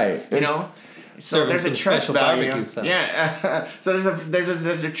jokes. Right. So there's a trust value. Yeah. So there's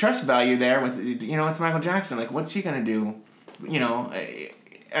a trust value there with it's Michael Jackson. Like what's he gonna do?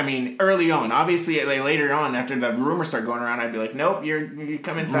 I mean, early on. Obviously, like, later on, after the rumors start going around, I'd be like, nope, you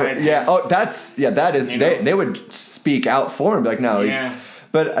come inside. Yeah. Oh, that is. They would speak out for him. Like no, he's.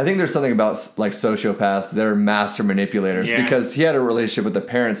 But I think there's something about like sociopaths. They're master manipulators because he had a relationship with the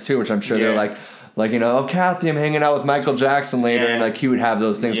parents too, which I'm sure they're like. Like, Kathy, I'm hanging out with Michael Jackson later, and like he would have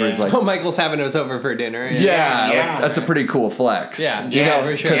those things where he's like, Michael's having us over for dinner. Like, that's a pretty cool flex. Yeah,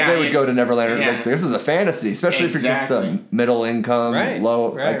 for sure. Because they would go to Neverland, like this is a fantasy, especially if you're just a middle income,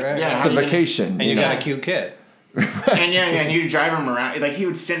 low, it's a vacation. And you got a cute kid. and you drive him around. Like he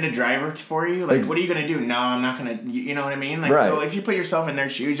would send a driver for you. Like, what are you gonna do? No, I'm not gonna. You know what I mean? Like, so if you put yourself in their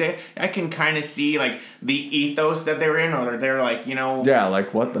shoes, I can kind of see like the ethos that they're in, or they're like,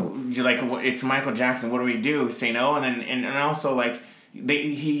 like what the? You're like, it's Michael Jackson. What do we do? Say no, and then and also like.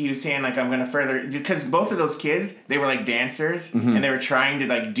 He was saying like I'm gonna further because both of those kids they were like dancers and they were trying to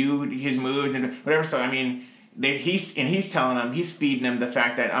like do his moves and whatever. So I mean. He's telling them, he's feeding them the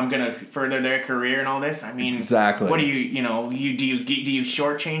fact that I'm gonna further their career and all this. I mean, exactly. What do you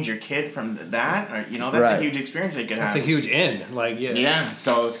shortchange your kid from that? Or that's a huge experience they could have. It's a huge in, like yeah.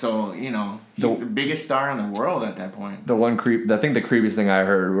 So he's the biggest star in the world at that point. The one I think the creepiest thing I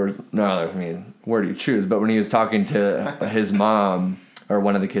heard was where do you choose? But when he was talking to his mom or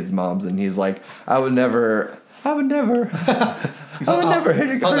one of the kids' moms, and he's like, I would never hit a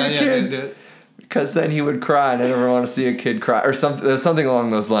kid. Because then he would cry, and I never want to see a kid cry, or something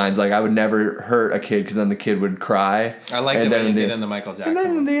along those lines. Like I would never hurt a kid, because then the kid would cry. I like the way you did in the Michael Jackson. And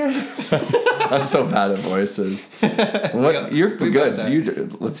then in the end, I'm so bad at voices. You're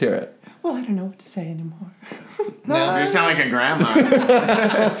good. Let's hear it. Well, I don't know what to say anymore. No, you sound like a grandma.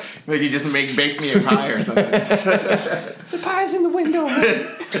 Like you just baked me a pie or something. The pie's in the window.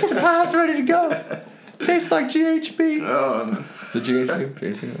 The pie's ready to go. Tastes like GHB. Oh, is it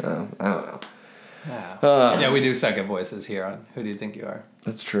GHB? Oh, I don't know. Yeah, we do suck at voices here on Who Do You Think You Are?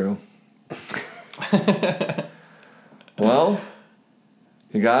 That's true. Well,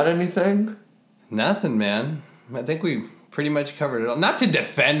 you got anything? Nothing, man. I think we pretty much covered it all. Not to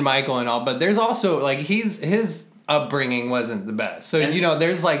defend Michael and all, but there's also, like, his upbringing wasn't the best. So,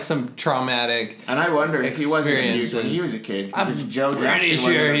 there's, like, some traumatic and I wonder if he wasn't abused when he was a kid. Because Joe Jackson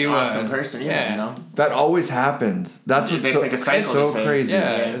was an awesome person. Yeah. That always happens. That's what's like a cycle so crazy.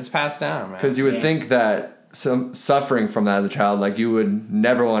 Yeah, it's passed down, man. Because you would think that some suffering from that as a child, like you would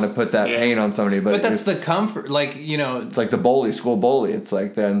never want to put that pain on somebody. But that's the comfort, like, you know. It's like the school bully. It's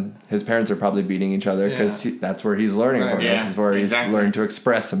like then his parents are probably beating each other because that's where he's learning from. Yeah, this is where he's learning to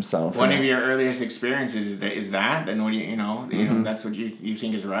express himself. One of your earliest experiences is that, then what do you know, that's what you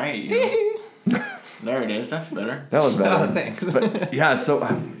think is right. You know? There it is. That's better. That was better. Oh, thanks. But yeah, it's so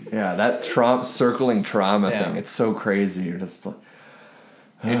that circling trauma thing. It's so crazy. You're just like.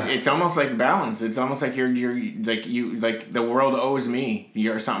 It's almost like balance. It's almost like you're like the world owes me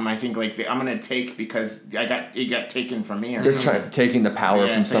or something. I think like I'm gonna take because it got taken from me. Or You're taking the power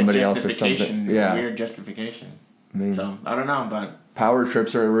from somebody else or something. Yeah, weird justification. So I don't know, but power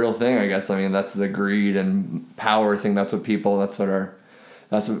trips are a real thing. I guess. I mean, that's the greed and power thing. That's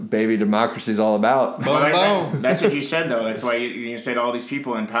what baby democracy is all about. Well, that's what you said, though. That's why you said all these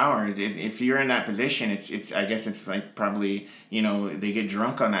people in power. If you're in that position, it's I guess it's like probably, they get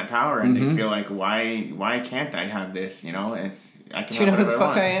drunk on that power and they feel like, why can't I have this? I can. Do you know who the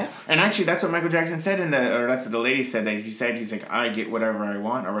fuck I am? And actually, that's what Michael Jackson said or that's what the lady said that he's like, I get whatever I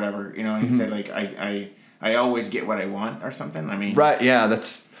want or whatever. And he said like I always get what I want or something. I mean, right? Yeah,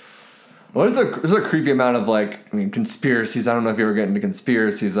 that's. Well, there's a creepy amount of conspiracies. I don't know if you ever get into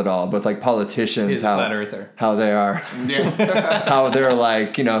conspiracies at all, but like politicians, he's a flat earther. How they are, how they're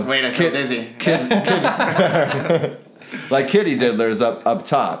like, Wait, I feel dizzy. Like kitty diddlers up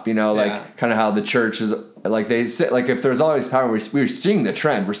top, like kind of how the church is like they say, like if there's always power, we're seeing the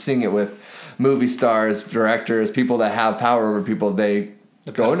trend. We're seeing it with movie stars, directors, people that have power over people. They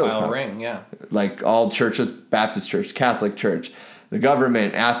go into those ring, like all churches, Baptist church, Catholic church. The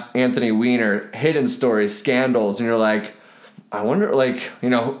government, Anthony Weiner, hidden stories, scandals, and you're like, I wonder, like,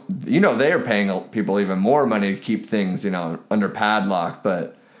 they are paying people even more money to keep things, under padlock.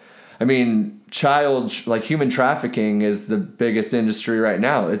 But, I mean, human trafficking is the biggest industry right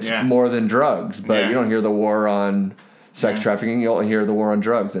now. It's more than drugs, but you don't hear the war on sex trafficking. You'll hear the war on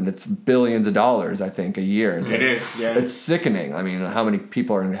drugs, and it's billions of dollars, I think, a year. It's sickening. I mean, how many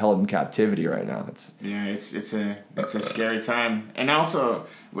people are held in captivity right now? It's a scary time. And also,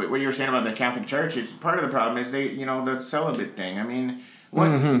 what you were saying about the Catholic Church, it's part of the problem is the celibate thing. I mean,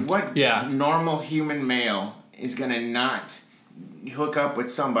 what normal human male is gonna not hook up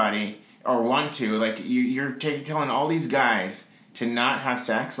with somebody or want to? Like you're telling all these guys to not have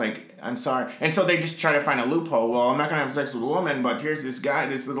sex, like, I'm sorry. And so they just try to find a loophole. Well, I'm not going to have sex with a woman, but here's this guy,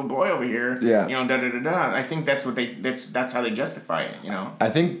 this little boy over here. Yeah. Da-da-da-da. I think that's that's how they justify it, I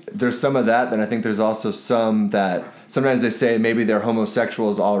think there's some of that, then I think there's also some that sometimes they say maybe they're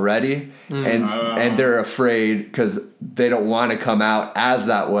homosexuals already, and they're afraid because they don't want to come out as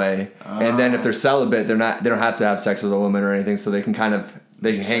that way. And then if they're celibate, they don't have to have sex with a woman or anything, so they can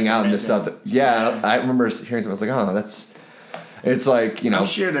hang out in this stuff. Yeah, I remember hearing something, I was like, oh, that's... It's like, I'm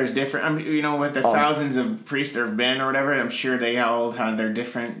sure there's different, with the thousands of priests there have been or whatever, I'm sure they all had their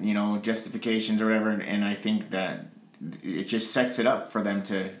different, justifications or whatever, and I think that it just sets it up for them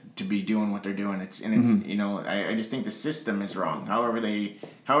to be doing what they're doing. It's I just think the system is wrong. However they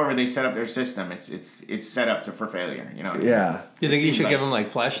set up their system, it's set up for failure, Yeah. You think you should give them, like,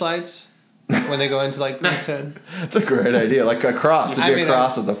 flashlights? When they go into like priesthood, it's a great idea. Like a cross, a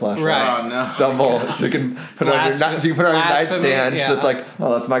cross with the flashlight, right? Oh no, double. So you can put it on your nightstand. So it's like,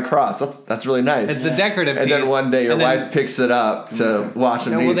 oh, that's my cross. That's really nice. It's a decorative piece. And then one day your wife picks it up to wash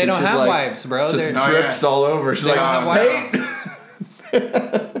it. No, well, they don't have wives, bro. Just drips all over. She's like, hey.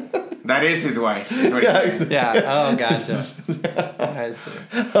 That is his wife. Is what he's saying. Yeah. Oh, gotcha. I see.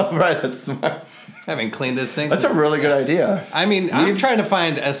 All right, that's smart. I haven't cleaned this thing. That's a really good idea. I mean, I'm trying to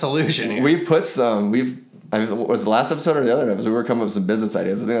find a solution here. We've put some. Was the last episode or the other episode? We were coming up with some business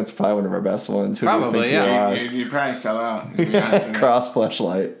ideas. I think that's probably one of our best ones. Who probably, do you think you'd probably sell out. To be honest. Cross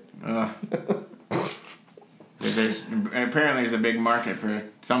fleshlight. Apparently, there's a big market for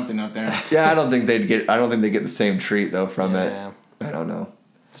something out there. Yeah, I don't think they get the same treat though from it. I don't know.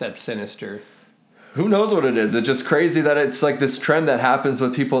 It's that sinister. Who knows what it is? It's just crazy that it's like this trend that happens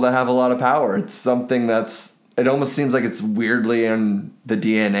with people that have a lot of power. It's something it almost seems like it's weirdly in the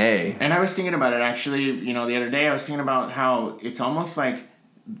DNA. And I was thinking about it actually, the other day I was thinking about how it's almost like,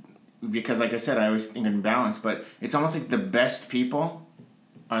 because like I said, I was thinking balance, but it's almost like the best people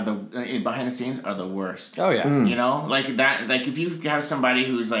are behind the scenes are the worst. Oh yeah. Like that, like if you have somebody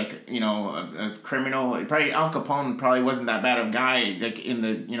who's like, a criminal, probably Al Capone probably wasn't that bad of a guy, like in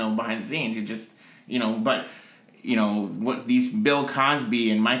the, behind the scenes. He just, but, what these Bill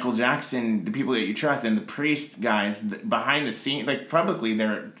Cosby and Michael Jackson, the people that you trust, and the priest guys behind the scenes, like publicly,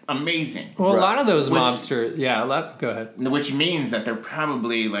 they're amazing. Well, a lot of those mobsters, go ahead. Which means that they're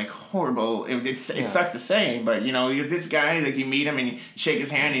probably like horrible. It sucks to say, but this guy, like you meet him and you shake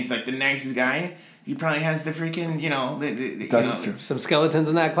his hand, and he's like the nicest guy. he probably has the freaking, That's true. Some skeletons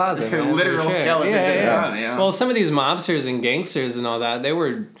in that closet. Man, literal for sure. skeletons in his closet, yeah. Well, some of these mobsters and gangsters and all that, they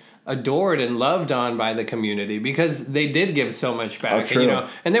were adored and loved on by the community because they did give so much back. true.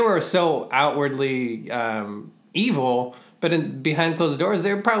 And they were so outwardly evil, but behind closed doors,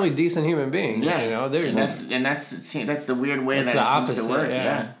 they were probably decent human beings. Yeah. They're and that's the weird way It's that the it seems to opposite, work.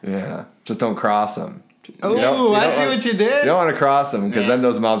 yeah. Yeah. Just don't cross them. Oh, I see what you did. You don't want to cross them because Yeah. then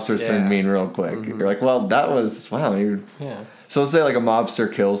those mobsters turn Yeah. mean real quick. You're like, well, that was, wow. Yeah. So let's say like a mobster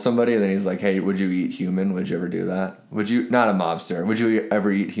kills somebody and then he's like, hey, would you eat human? Would you ever do that? Not a mobster. Would you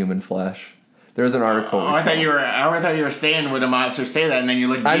ever eat human flesh? There's an article. Oh, I thought you were saying would a mobster say that, and then you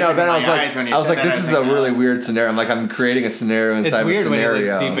looked. I know. deep Then in I was my like, eyes when you said that, this is a like, really weird scenario. I'm like, I'm creating a scenario inside It's of a weird when it scenario.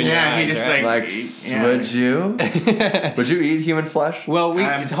 looks deep in your Yeah, he eyes, just right? like. Would you? Would you eat human flesh? Well,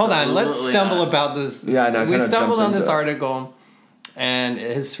 hold on. Let's Absolutely stumble not. about this. Yeah, I know, I we kinda stumbled jumped on this into it. article, and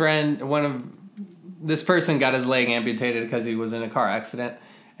his friend, this person got his leg amputated because he was in a car accident,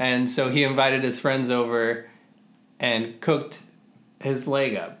 and so he invited his friends over, and cooked his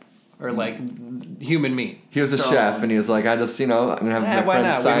leg up, or like human meat. He was a So- chef, and he was like, I'm gonna have my Why friends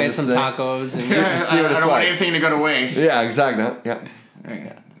not? We sign made this some thing. tacos. And See what I it's don't want like. anything to go to waste. Yeah, exactly. Yeah.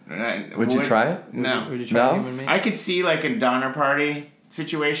 Would you try it? No. Would you try No? human meat? I could see like a Donner Party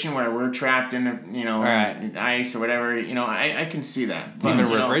situation where we're trapped in Right. ice or whatever. I can see that. It's even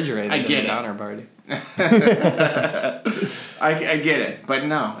refrigerated I in get the it. Donner Party. I get it, but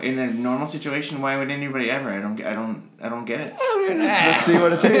no. In a normal situation, why would anybody ever? I don't get it. Let's see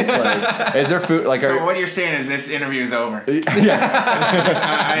what it tastes like. Is there food like? So what you're saying is this interview is over.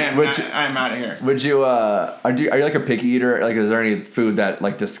 Yeah. I'm out of here. Would you? Are you like a picky eater? Like, is there any food that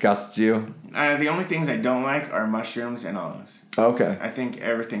like disgusts you? The only things I don't like are mushrooms and olives. Okay. I think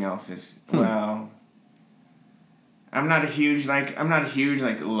everything else is well. I'm not a huge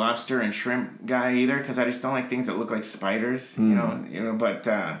lobster and shrimp guy either because I just don't like things that look like spiders. But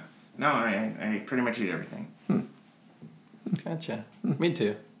no, I pretty much eat everything. Gotcha. Me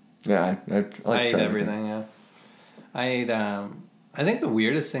too. Yeah, I like to I ate try everything. Yeah. I ate. I think the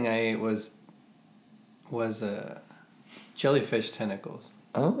weirdest thing I ate was jellyfish tentacles.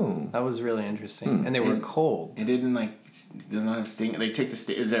 Oh. That was really interesting, and they were cold. It didn't doesn't have sting. They take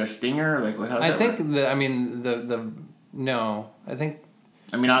the is there a stinger or like what? How's I that think work? no. I think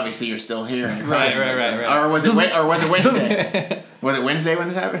I mean, obviously you're still here. And you're Right. Or was it Wednesday? Was it Wednesday when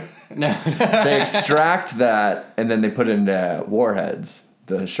this happened? no. They extract that and then they put it into warheads.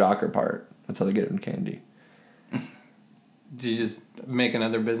 The shocker part. That's how they get it in candy. Did you just make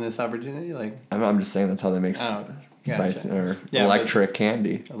another business opportunity like I'm just saying that's how they make gotcha. spice or Yeah, electric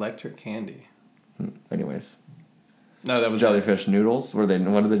candy. electric candy? Anyways, No, that was jellyfish noodles. What do they do?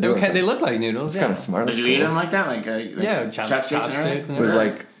 They, with them? they look like noodles. It's Yeah. kind of smart. Did That's you eat cool. them like that? Yeah, chopsticks and everything? It was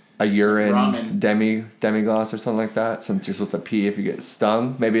like a urine Ramen. demi-glace or something like that. Since you're supposed to pee if you get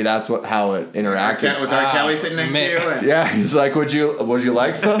stung, maybe that's how it interacted. Was R. Kelly sitting next to you? Yeah, he's like, would you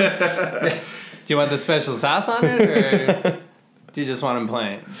like some? Do you want the special sauce on it, or do you just want them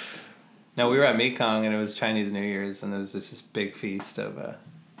plain? No, we were at Mekong, and it was Chinese New Year's, and there was just big feast of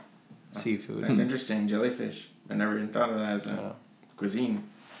seafood. That's interesting. Jellyfish. I never even thought of that as a cuisine.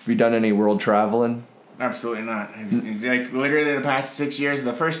 Have you done any world traveling? Absolutely not. Like literally the past 6 years,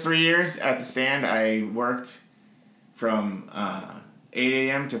 the first 3 years at the stand, I worked from 8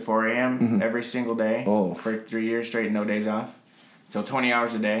 a.m. to 4 a.m. every single day for 3 years straight, no days off. So 20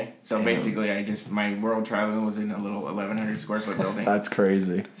 hours a day. So basically, my world traveling was in a little 1,100 square foot building. That's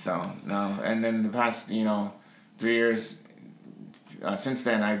crazy. So no, and then the past 3 years, since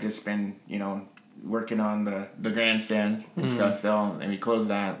then I've just been working on the grandstand in Scottsdale, and we closed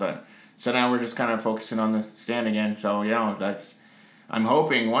that. But so now we're just kind of focusing on the stand again. So I'm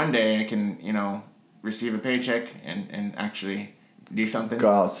hoping one day I can receive a paycheck and actually do something. Go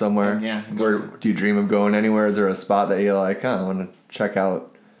out somewhere. Yeah. Where do you dream of going anywhere? Is there a spot that you're like, I want to check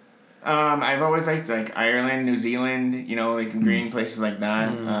out? I've always liked like Ireland, New Zealand, like green places like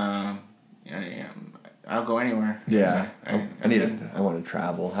that. Yeah, I'll go anywhere. Yeah, I I want to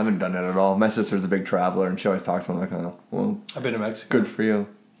travel. I haven't done it at all. My sister's a big traveler, and she always talks about it. I'm like, oh, well, I've been to Mexico. good for you.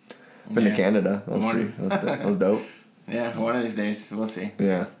 Been to Canada. That was dope. Yeah, one of these days we'll see.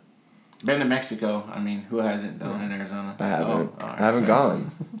 Yeah, Been to Mexico. I mean, who hasn't though in Arizona? I haven't. Oh, I haven't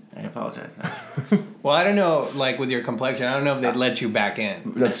gone. I apologize. Well, I don't know, like with your complexion, I don't know if they'd let you back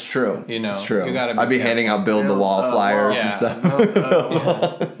in. That's true. It's true. you gotta be I'd be careful. handing out build the wall flyers yeah. and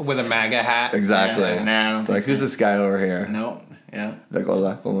stuff. With a MAGA hat. Exactly. Yeah, nah, I don't It's like, think who's this guy over here? No. Yeah. Like,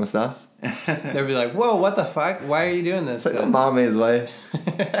 hola, ¿cómo estás? They'd be like, whoa, what the fuck? Why are you doing this? It's like, to us?" mommy's way.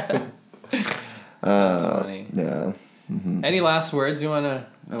 That's funny. Yeah. Any last words you want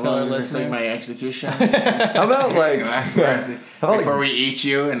to Tell our just like listeners. my execution. How about like Last words. Before we eat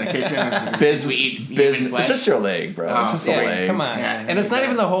you in the kitchen, we eat human business? flesh. It's just your leg, bro. Oh, It's just a Yeah, leg. come on. Yeah, And it's not yeah.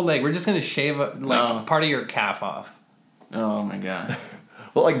 even the whole leg. We're just gonna shave part of your calf off. Oh my god.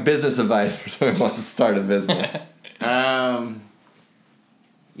 Well, like business advice for someone who wants to start a business.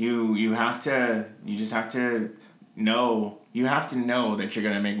 You just have to know that you're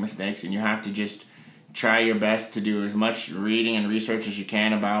gonna make mistakes, and you have to just try your best to do as much reading and research as you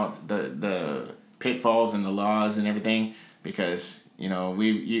can about the pitfalls and the laws and everything, because you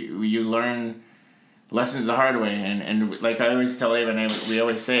learn lessons the hard way, and like I always tell Ava, and we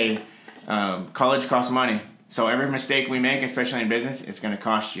always say, college costs money. So every mistake we make, especially in business, it's going to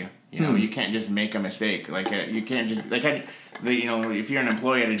cost you. You can't just make a mistake. Like you can't just if you're an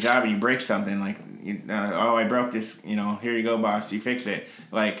employee at a job and you break something, like I broke this. Here you go, boss. You fix it.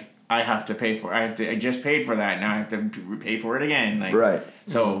 Like I have to pay for. I just paid for that. Now I have to pay for it again. Like Right.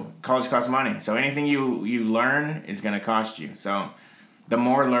 So college costs money. So anything you learn is going to cost you. So the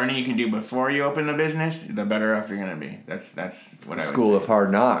more learning you can do before you open the business, the better off you're going to be. That's what I would School say. of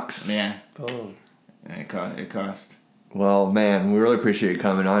Hard Knocks. Yeah. Boom. And it cost. Well, man, we really appreciate you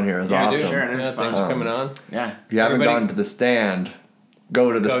coming on here. It was Yeah, awesome. dude, sure. It Yeah, is thanks fun. for coming on. Yeah. If you haven't Everybody- gone to the stand,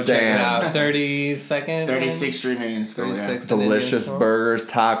 go to the Go check it stand. out. 32nd. 36th Street in School. 36th. Delicious Indian burgers,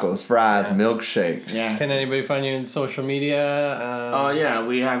 tacos, fries, milkshakes. Yeah. Can anybody find you in social media? Oh yeah,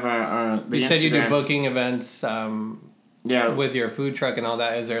 we have our. You said you do Instagram. booking events Yeah. with your food truck and all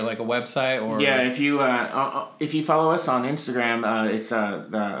that. Is there like a website or? Yeah, if you follow us on Instagram, it's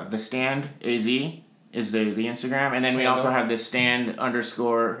the stand AZ is the Instagram, and then we also have the stand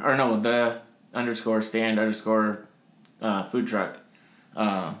 _stand_ food truck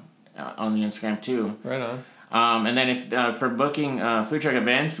on the Instagram too. Right on. And then if for booking food truck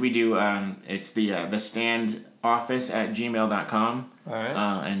events, we do it's the stand office at gmail.com. All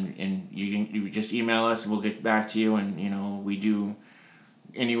right. And you just email us, we'll get back to you, and we do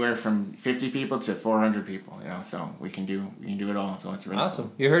anywhere from 50 people to 400 people, so we can do it all. So it's really Awesome.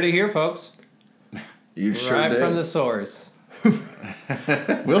 cool. You heard it here, folks. You sure Right did. from the source.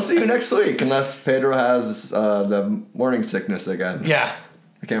 We'll see you next week, unless Pedro has the morning sickness again. Yeah.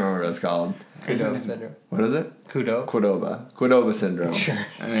 I can't remember what it's called. Kudo syndrome. What is it? Kudo. Qdoba syndrome. Sure.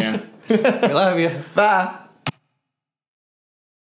 Yeah. We love you. Bye.